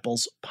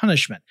Apple's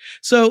punishment.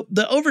 So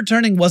the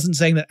overturning wasn't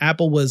saying that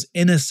Apple was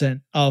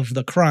innocent of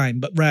the crime,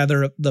 but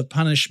rather the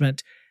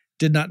punishment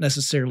did not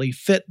necessarily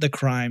fit the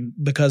crime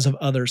because of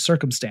other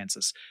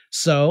circumstances.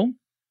 So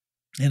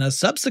in a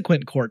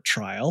subsequent court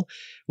trial,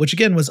 which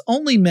again was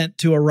only meant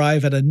to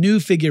arrive at a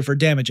new figure for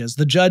damages,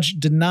 the judge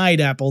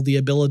denied Apple the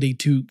ability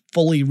to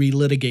fully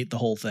relitigate the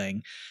whole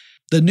thing.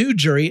 The new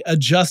jury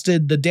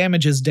adjusted the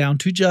damages down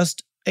to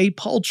just a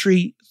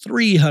paltry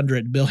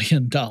 $300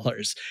 million.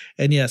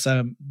 And yes,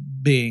 I'm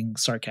being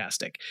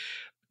sarcastic.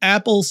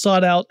 Apple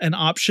sought out an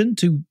option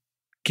to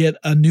get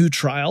a new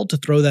trial, to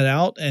throw that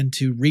out and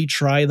to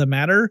retry the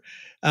matter.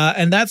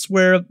 And that's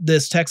where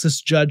this Texas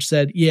judge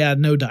said, yeah,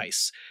 no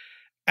dice.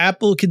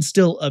 Apple can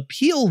still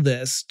appeal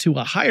this to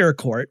a higher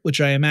court, which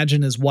I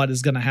imagine is what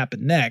is going to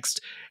happen next,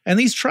 and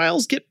these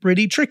trials get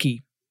pretty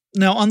tricky.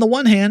 Now, on the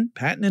one hand,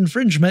 patent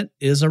infringement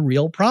is a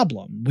real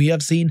problem. We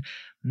have seen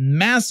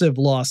massive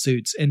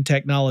lawsuits in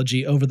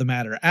technology over the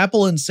matter.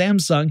 Apple and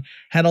Samsung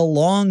had a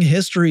long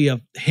history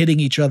of hitting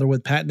each other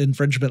with patent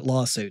infringement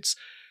lawsuits.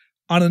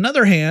 On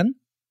another hand,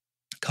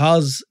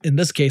 cause in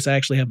this case I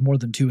actually have more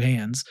than two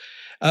hands,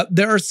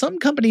 there are some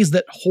companies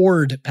that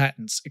hoard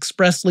patents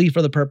expressly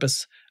for the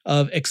purpose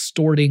of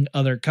extorting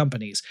other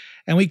companies.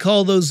 And we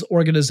call those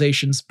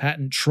organizations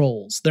patent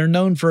trolls. They're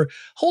known for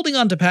holding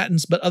on to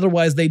patents, but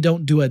otherwise they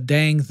don't do a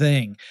dang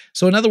thing.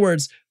 So in other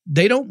words,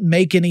 they don't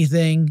make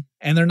anything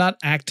and they're not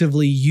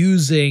actively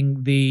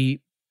using the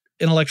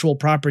intellectual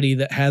property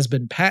that has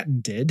been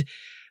patented.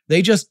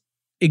 They just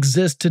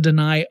exist to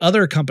deny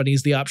other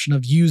companies the option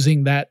of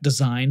using that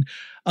design,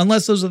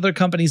 unless those other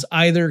companies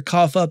either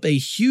cough up a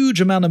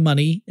huge amount of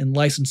money in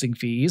licensing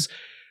fees,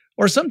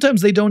 or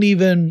sometimes they don't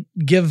even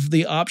give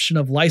the option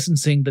of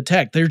licensing the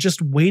tech. They're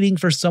just waiting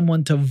for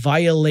someone to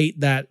violate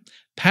that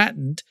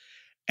patent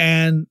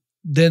and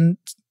then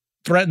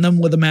threaten them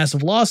with a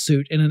massive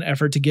lawsuit in an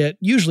effort to get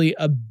usually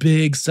a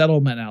big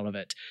settlement out of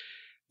it.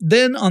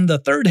 Then on the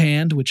third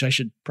hand, which I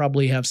should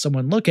probably have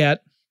someone look at,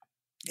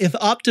 if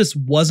Optus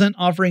wasn't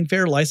offering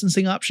fair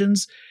licensing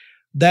options,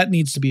 that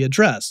needs to be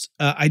addressed.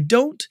 I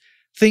don't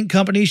think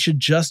companies should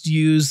just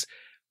use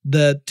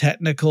the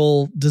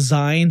technical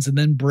designs and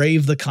then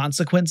brave the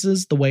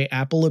consequences the way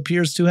Apple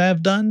appears to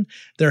have done.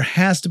 There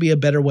has to be a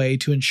better way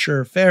to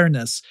ensure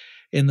fairness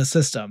in the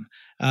system.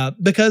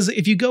 Because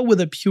if you go with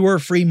a pure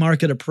free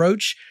market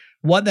approach,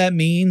 what that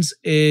means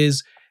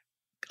is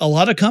a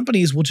lot of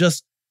companies will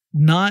just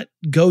not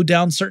go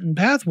down certain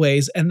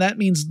pathways, and that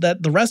means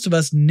that the rest of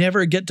us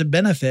never get to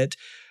benefit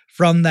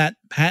from that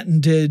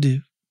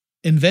patented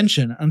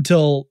invention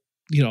until,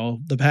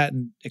 the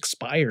patent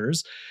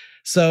expires.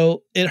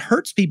 So it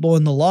hurts people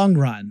in the long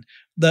run.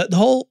 The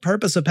whole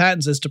purpose of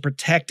patents is to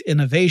protect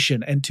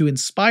innovation and to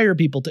inspire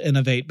people to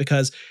innovate,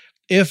 because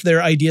if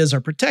their ideas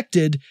are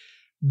protected,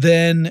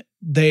 then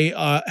they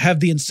have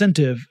the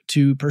incentive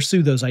to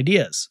pursue those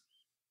ideas.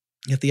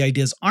 If the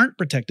ideas aren't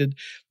protected,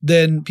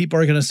 then people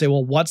are going to say,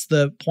 well, what's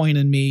the point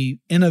in me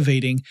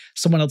innovating?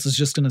 Someone else is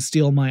just going to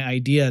steal my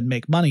idea and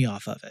make money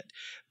off of it.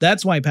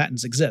 That's why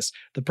patents exist.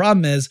 The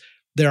problem is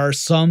there are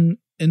some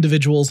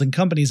individuals and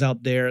companies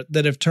out there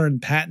that have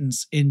turned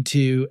patents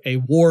into a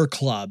war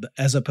club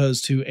as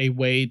opposed to a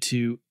way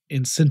to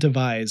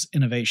incentivize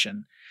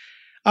innovation.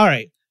 All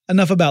right,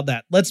 enough about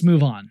that. Let's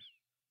move on.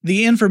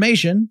 The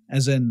Information,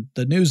 as in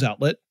the news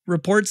outlet,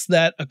 reports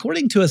that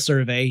according to a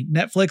survey,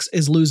 Netflix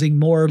is losing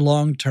more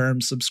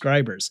long-term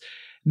subscribers.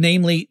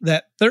 Namely,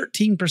 that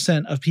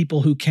 13% of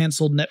people who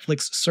canceled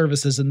Netflix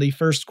services in the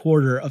first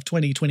quarter of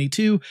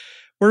 2022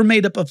 were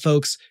made up of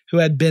folks who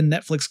had been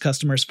Netflix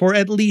customers for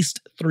at least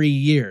 3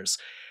 years.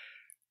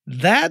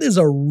 That is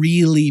a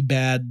really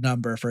bad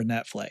number for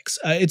Netflix.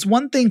 It's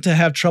one thing to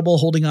have trouble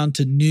holding on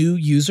to new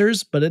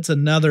users, but it's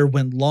another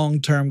when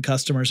long-term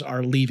customers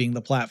are leaving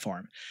the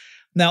platform.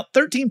 Now,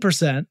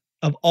 13%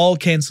 of all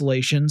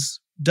cancellations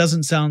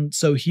doesn't sound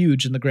so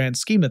huge in the grand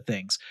scheme of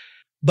things,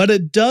 but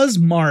it does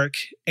mark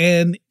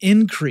an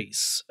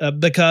increase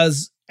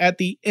because at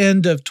the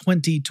end of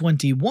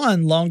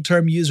 2021,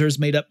 long-term users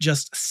made up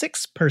just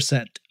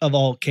 6% of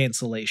all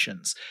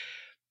cancellations.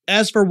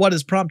 As for what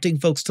is prompting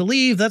folks to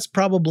leave, that's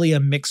probably a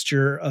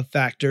mixture of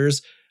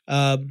factors.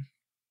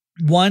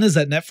 One is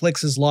that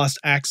Netflix has lost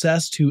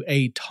access to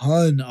a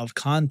ton of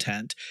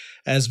content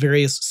as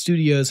various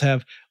studios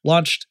have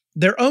launched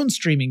their own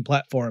streaming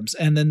platforms,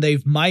 and then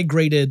they've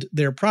migrated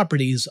their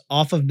properties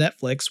off of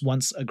Netflix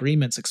once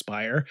agreements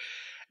expire,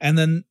 and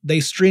then they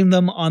stream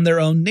them on their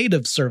own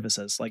native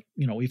services. Like,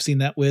 we've seen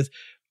that with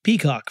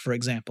Peacock, for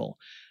example.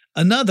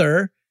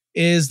 Another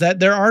is that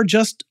there are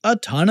just a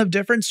ton of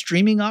different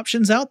streaming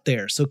options out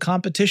there, so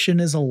competition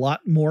is a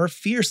lot more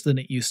fierce than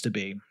it used to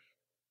be.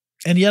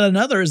 And yet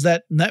another is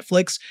that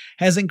Netflix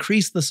has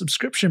increased the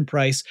subscription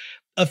price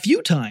a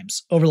few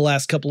times over the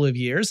last couple of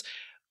years,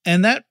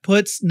 and that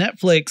puts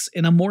Netflix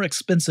in a more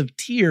expensive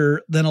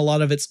tier than a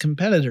lot of its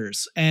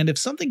competitors. And if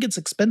something gets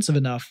expensive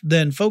enough,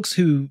 then folks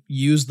who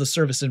use the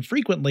service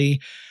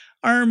infrequently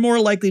are more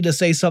likely to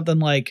say something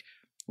like,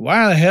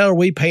 why the hell are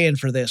we paying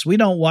for this? We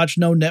don't watch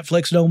no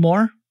Netflix no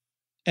more.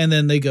 And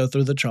then they go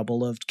through the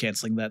trouble of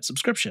canceling that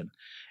subscription.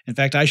 In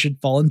fact, I should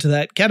fall into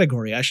that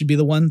category. I should be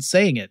the one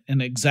saying it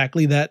in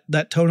exactly that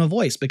tone of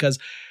voice, because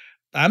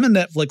I'm a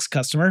Netflix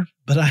customer,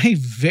 but I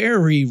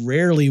very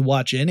rarely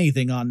watch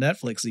anything on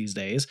Netflix these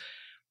days.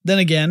 Then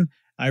again,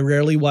 I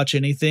rarely watch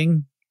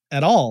anything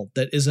at all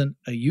that isn't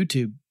a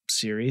YouTube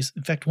series.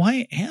 In fact,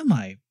 why am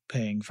I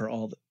paying for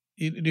all the...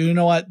 You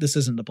know what? This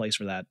isn't the place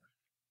for that.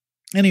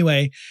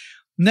 Anyway,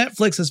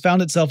 Netflix has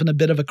found itself in a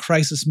bit of a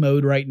crisis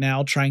mode right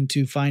now, trying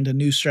to find a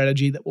new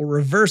strategy that will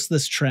reverse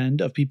this trend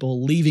of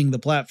people leaving the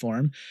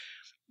platform.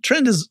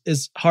 Trend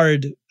is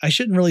hard. I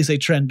shouldn't really say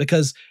trend,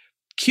 because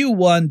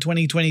Q1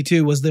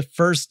 2022 was the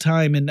first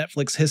time in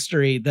Netflix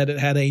history that it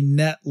had a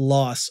net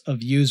loss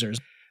of users.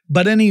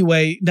 But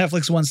anyway,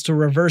 Netflix wants to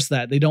reverse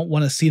that. They don't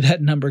want to see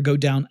that number go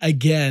down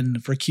again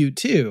for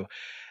Q2.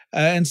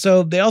 And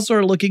so they also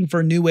are looking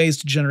for new ways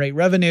to generate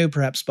revenue,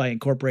 perhaps by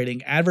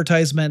incorporating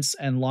advertisements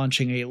and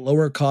launching a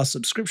lower cost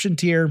subscription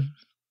tier.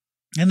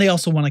 And they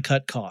also want to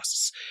cut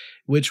costs,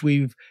 which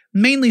we've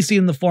mainly seen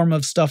in the form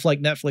of stuff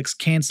like Netflix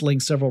canceling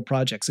several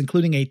projects,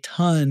 including a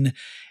ton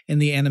in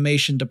the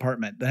animation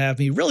department that have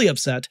me really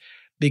upset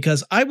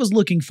because I was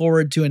looking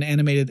forward to an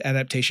animated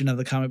adaptation of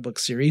the comic book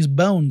series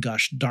Bone,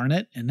 gosh darn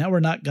it, and now we're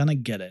not going to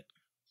get it.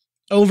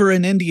 Over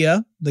in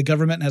India, the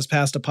government has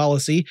passed a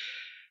policy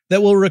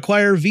that will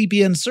require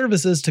VPN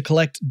services to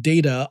collect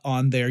data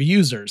on their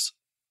users.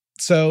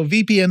 So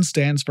VPN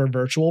stands for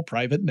Virtual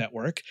Private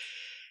Network.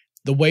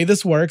 The way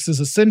this works is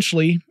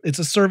essentially it's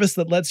a service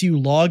that lets you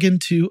log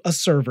into a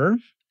server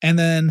and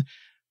then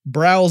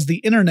browse the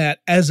internet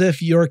as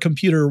if your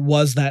computer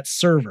was that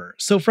server.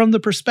 So from the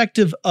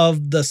perspective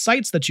of the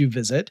sites that you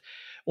visit,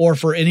 or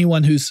for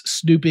anyone who's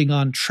snooping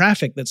on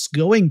traffic that's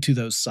going to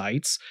those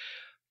sites,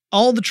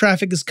 all the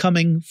traffic is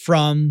coming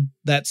from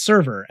that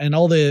server, and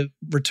all the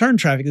return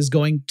traffic is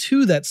going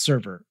to that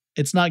server.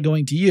 It's not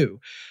going to you.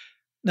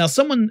 Now,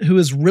 someone who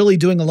is really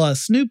doing a lot of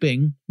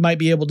snooping might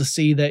be able to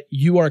see that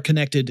you are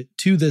connected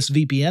to this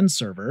VPN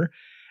server,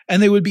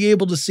 and they would be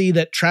able to see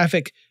that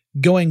traffic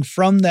going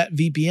from that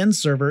VPN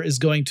server is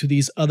going to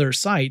these other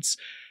sites,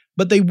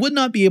 but they would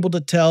not be able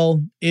to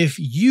tell if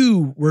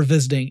you were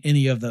visiting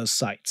any of those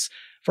sites.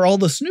 For all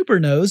the snooper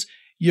knows,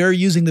 you're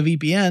using the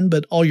VPN,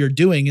 but all you're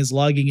doing is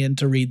logging in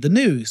to read the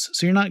news.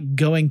 So you're not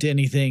going to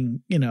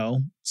anything,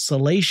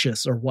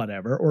 salacious or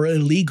whatever, or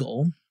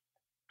illegal.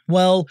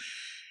 Well,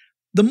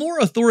 the more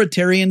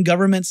authoritarian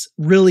governments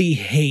really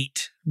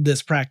hate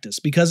this practice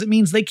because it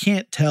means they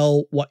can't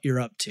tell what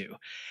you're up to.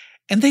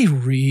 And they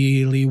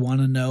really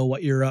want to know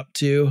what you're up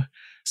to.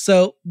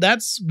 So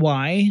that's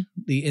why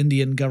the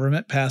Indian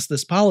government passed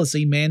this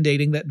policy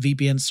mandating that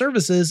VPN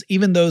services,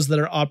 even those that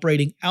are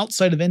operating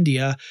outside of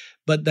India,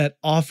 but that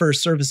offer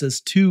services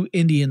to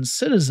Indian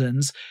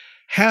citizens,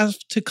 have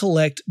to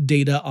collect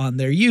data on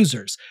their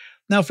users.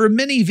 Now, for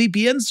many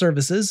VPN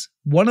services,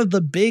 one of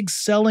the big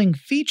selling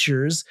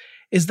features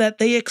is that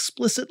they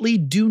explicitly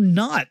do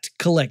not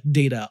collect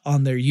data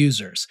on their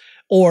users.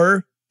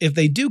 Or if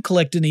they do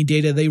collect any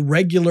data, they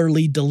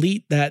regularly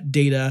delete that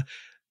data,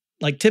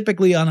 like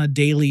typically on a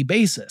daily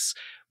basis,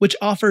 which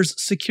offers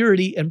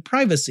security and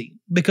privacy.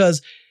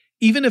 Because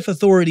even if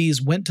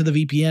authorities went to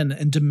the VPN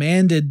and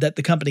demanded that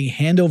the company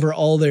hand over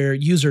all their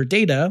user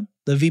data,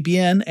 the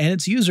VPN and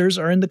its users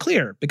are in the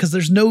clear because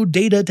there's no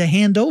data to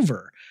hand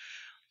over.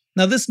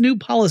 Now, this new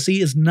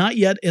policy is not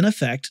yet in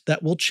effect.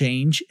 That will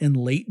change in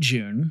late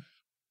June.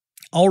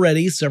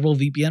 Already, several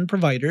VPN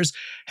providers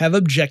have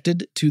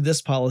objected to this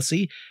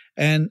policy,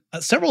 and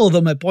several of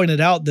them have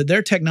pointed out that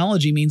their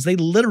technology means they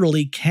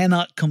literally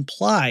cannot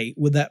comply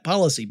with that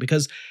policy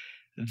because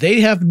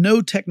they have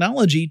no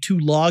technology to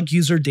log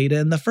user data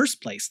in the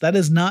first place. That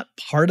is not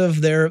part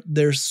of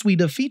their suite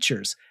of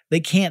features.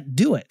 They can't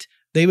do it.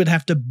 They would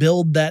have to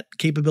build that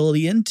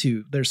capability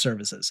into their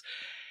services.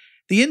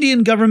 The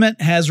Indian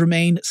government has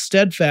remained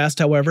steadfast,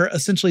 however,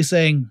 essentially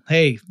saying,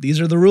 hey, these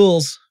are the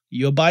rules.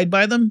 You abide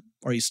by them,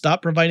 or you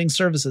stop providing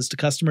services to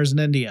customers in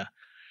India.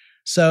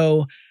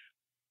 So,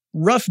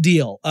 rough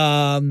deal.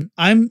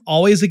 I'm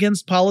always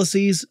against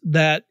policies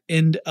that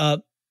end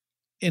up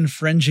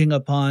infringing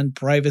upon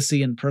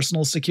privacy and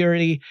personal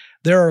security.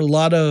 There are a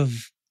lot of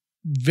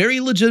very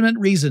legitimate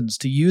reasons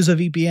to use a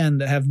VPN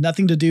that have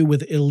nothing to do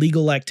with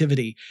illegal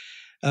activity.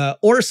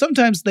 Or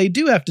sometimes they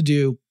do have to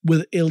do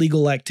with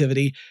illegal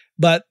activity,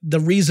 but the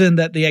reason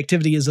that the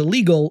activity is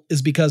illegal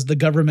is because the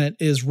government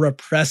is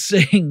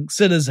repressing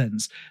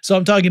citizens. So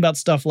I'm talking about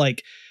stuff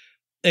like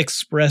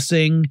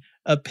expressing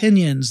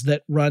opinions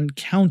that run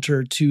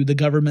counter to the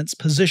government's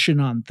position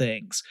on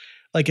things.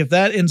 Like if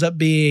that ends up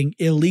being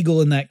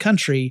illegal in that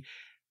country,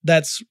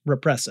 that's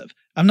repressive.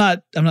 I'm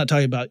not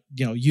talking about,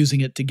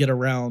 using it to get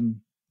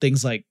around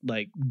things like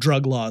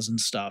drug laws and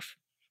stuff.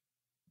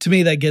 To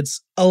me, that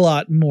gets a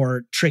lot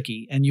more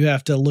tricky, and you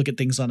have to look at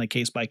things on a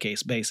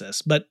case-by-case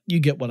basis, but you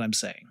get what I'm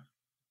saying.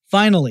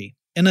 Finally,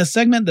 in a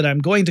segment that I'm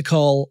going to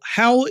call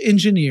How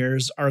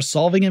Engineers Are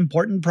Solving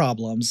Important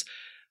Problems,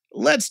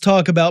 let's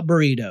talk about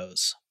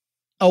burritos.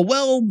 A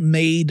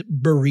well-made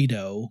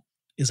burrito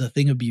is a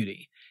thing of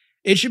beauty.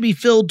 It should be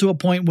filled to a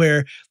point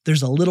where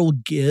there's a little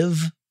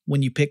give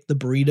when you pick the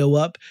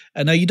burrito up.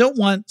 And now you don't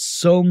want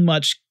so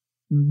much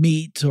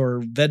meat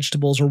or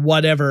vegetables or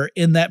whatever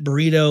in that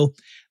burrito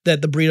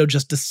that the burrito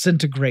just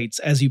disintegrates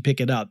as you pick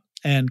it up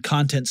and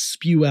contents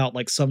spew out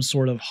like some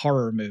sort of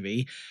horror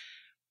movie.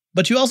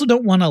 But you also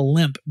don't want a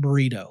limp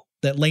burrito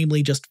that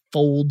lamely just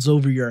folds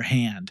over your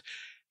hand,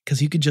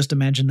 because you could just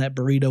imagine that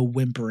burrito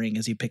whimpering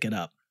as you pick it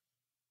up.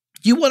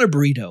 You want a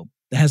burrito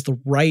that has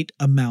the right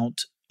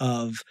amount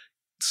of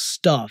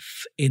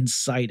stuff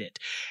inside it.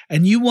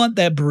 And you want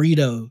that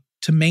burrito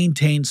to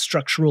maintain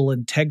structural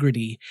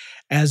integrity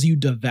as you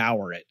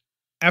devour it.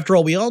 After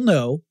all, we all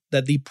know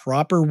that the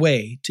proper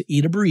way to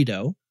eat a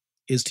burrito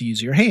is to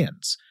use your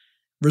hands.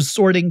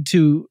 Resorting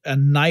to a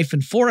knife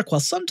and fork, while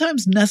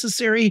sometimes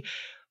necessary,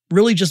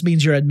 really just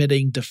means you're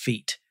admitting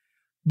defeat.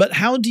 But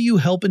how do you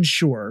help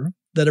ensure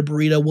that a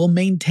burrito will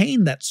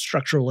maintain that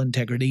structural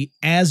integrity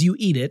as you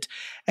eat it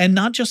and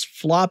not just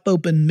flop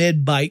open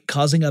mid-bite,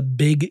 causing a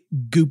big,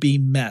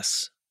 goopy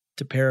mess,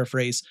 to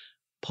paraphrase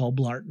Paul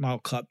Blart Mall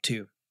Cop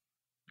 2.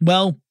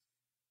 Well,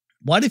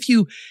 what if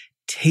you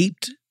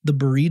taped the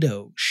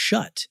burrito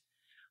shut?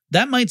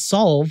 That might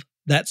solve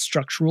that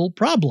structural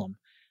problem.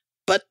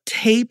 But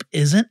tape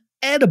isn't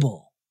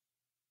edible.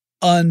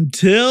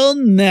 Until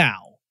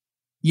now.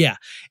 Yeah,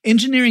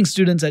 engineering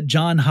students at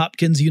Johns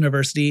Hopkins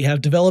University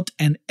have developed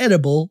an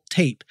edible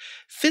tape,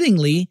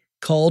 fittingly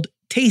called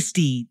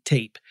Tasty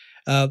Tape.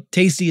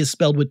 Tasty is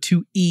spelled with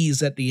 2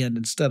 E's at the end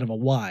instead of a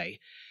Y.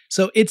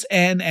 So it's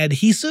an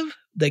adhesive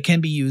that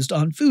can be used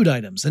on food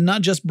items, and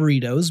not just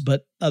burritos,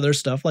 but other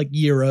stuff like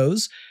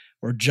gyros,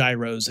 or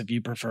gyros if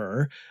you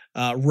prefer,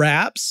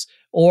 wraps,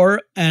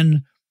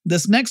 and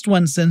this next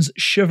one sends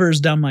shivers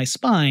down my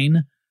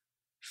spine,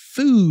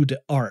 food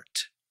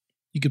art.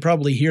 You could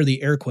probably hear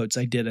the air quotes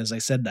I did as I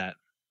said that.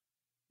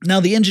 Now,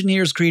 the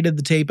engineers created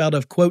the tape out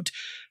of, quote,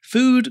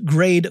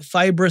 food-grade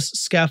fibrous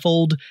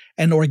scaffold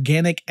and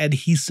organic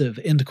adhesive,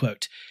 end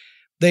quote.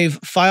 They've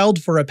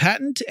filed for a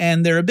patent,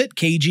 and they're a bit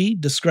cagey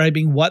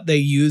describing what they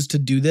use to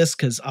do this,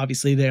 because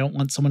obviously they don't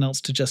want someone else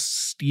to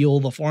just steal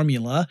the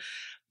formula.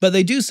 But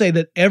they do say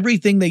that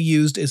everything they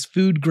used is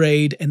food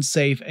grade and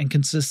safe and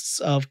consists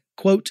of,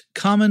 quote,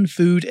 common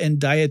food and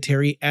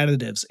dietary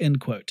additives, end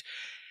quote.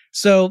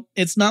 So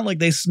it's not like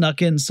they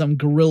snuck in some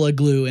Gorilla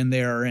Glue in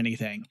there or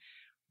anything.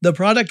 The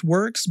product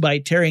works by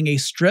tearing a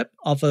strip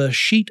off a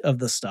sheet of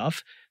the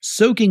stuff,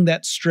 soaking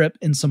that strip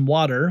in some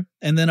water,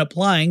 and then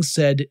applying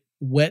said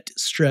wet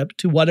strip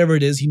to whatever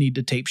it is you need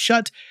to tape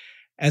shut.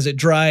 As it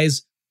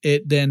dries,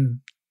 it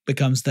then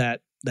becomes that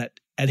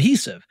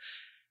adhesive.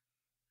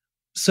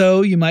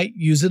 So you might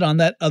use it on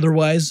that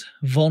otherwise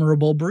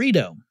vulnerable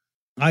burrito.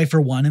 I,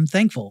 for one, am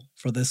thankful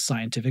for this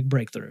scientific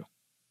breakthrough.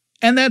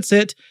 And that's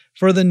it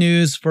for the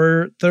news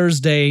for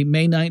Thursday,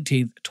 May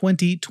 19th,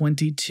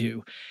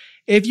 2022.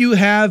 If you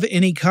have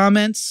any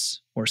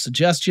comments or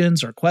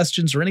suggestions or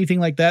questions or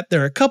anything like that,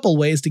 there are a couple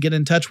ways to get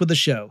in touch with the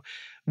show.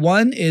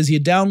 One is you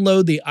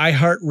download the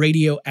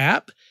iHeartRadio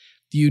app.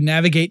 You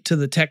navigate to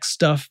the Tech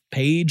Stuff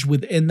page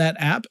within that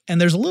app, and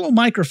there's a little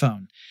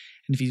microphone.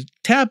 And if you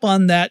tap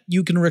on that,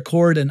 you can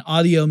record an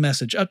audio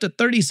message up to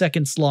 30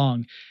 seconds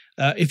long.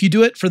 If you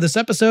do it for this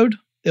episode,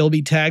 it'll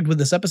be tagged with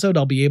this episode.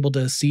 I'll be able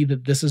to see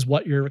that this is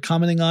what you're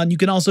commenting on. You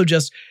can also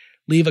just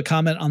leave a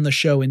comment on the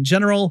show in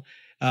general.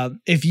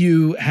 If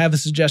you have a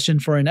suggestion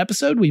for an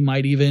episode, we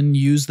might even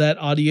use that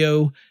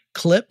audio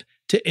clip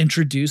to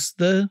introduce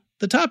the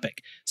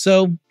topic.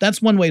 So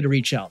that's one way to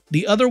reach out.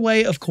 The other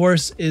way, of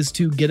course, is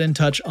to get in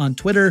touch on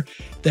Twitter.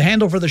 The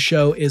handle for the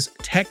show is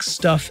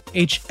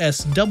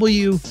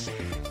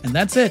TechStuffHSW. And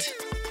that's it.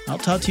 I'll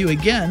talk to you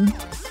again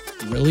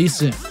really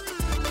soon.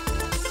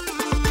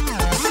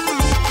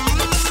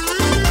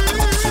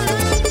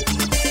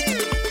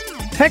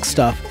 Tech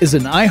Stuff is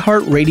an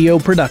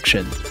iHeartRadio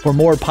production. For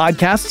more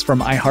podcasts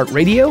from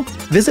iHeartRadio,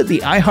 visit the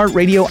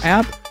iHeartRadio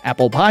app,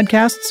 Apple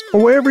Podcasts,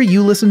 or wherever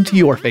you listen to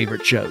your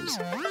favorite shows.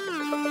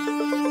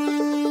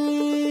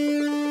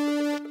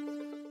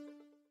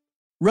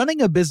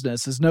 Running a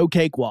business is no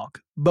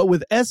cakewalk, but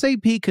with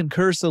SAP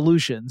Concur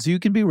Solutions, you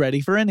can be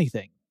ready for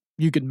anything.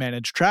 You can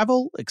manage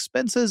travel,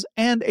 expenses,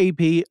 and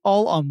AP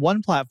all on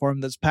one platform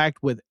that's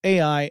packed with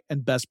AI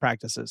and best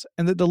practices,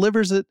 and that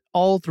delivers it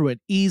all through an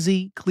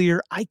easy,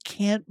 clear, I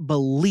can't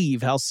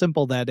believe how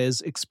simple that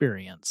is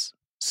experience.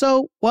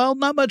 So, while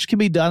not much can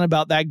be done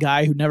about that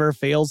guy who never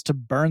fails to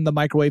burn the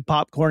microwave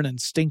popcorn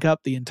and stink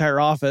up the entire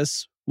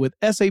office, with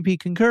SAP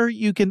Concur,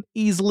 you can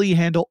easily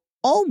handle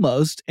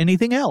almost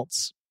anything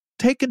else.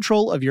 Take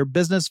control of your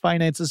business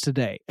finances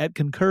today at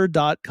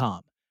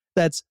Concur.com.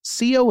 That's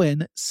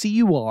CONCUR.com.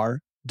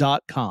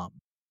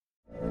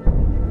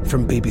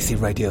 From BBC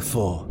Radio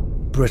 4,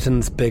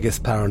 Britain's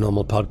biggest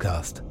paranormal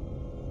podcast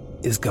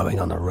is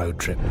going on a road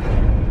trip.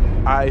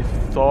 I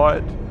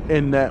thought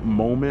in that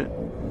moment,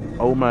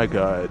 oh my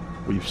God,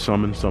 we've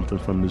summoned something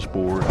from this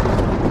board.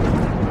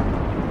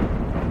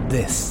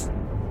 This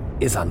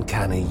is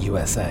Uncanny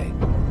USA.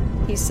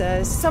 He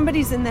says,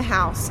 somebody's in the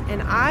house,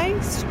 and I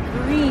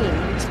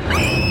screamed.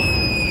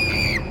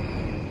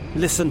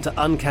 Listen to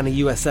Uncanny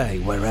USA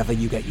wherever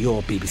you get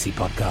your BBC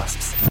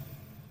podcasts,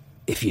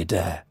 if you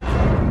dare.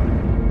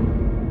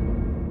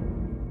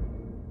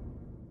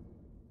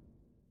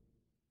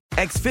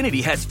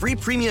 Xfinity has free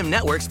premium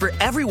networks for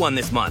everyone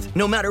this month,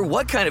 no matter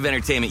what kind of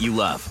entertainment you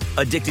love.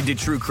 Addicted to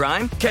true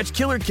crime? Catch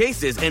killer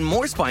cases and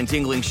more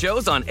spine-tingling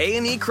shows on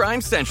A&E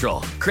Crime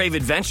Central. Crave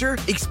adventure?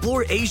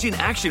 Explore Asian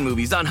action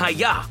movies on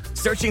Hi-YAH.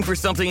 Searching for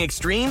something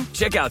extreme?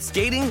 Check out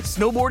skating,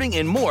 snowboarding,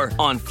 and more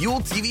on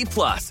Fuel TV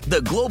Plus,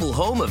 the global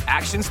home of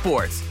action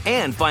sports.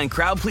 And find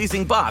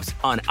crowd-pleasing bops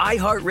on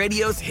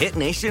iHeartRadio's Hit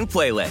Nation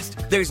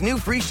playlist. There's new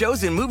free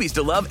shows and movies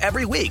to love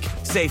every week.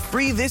 Say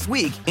free this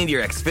week in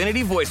your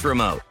Xfinity voice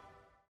remote.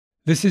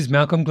 This is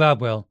Malcolm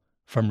Gladwell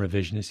from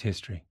Revisionist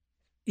History.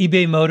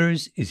 eBay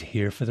Motors is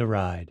here for the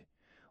ride.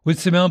 With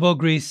some elbow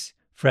grease,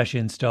 fresh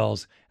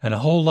installs, and a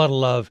whole lot of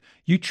love,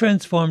 you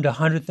transformed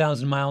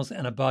 100,000 miles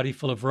and a body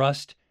full of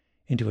rust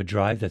into a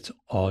drive that's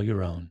all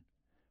your own.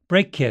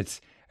 Brake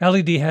kits,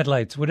 LED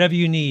headlights, whatever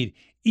you need,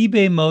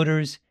 eBay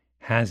Motors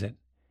has it.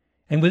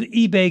 And with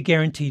eBay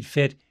Guaranteed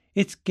Fit,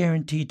 it's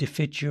guaranteed to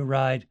fit your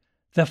ride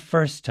the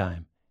first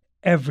time,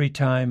 every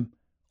time,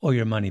 or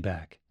your money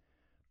back.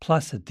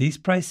 Plus, at these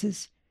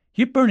prices,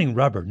 you're burning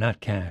rubber,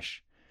 not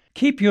cash.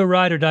 Keep your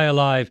ride or die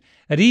alive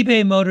at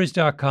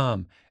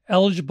ebaymotors.com.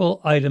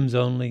 Eligible items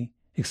only.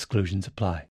 Exclusions apply.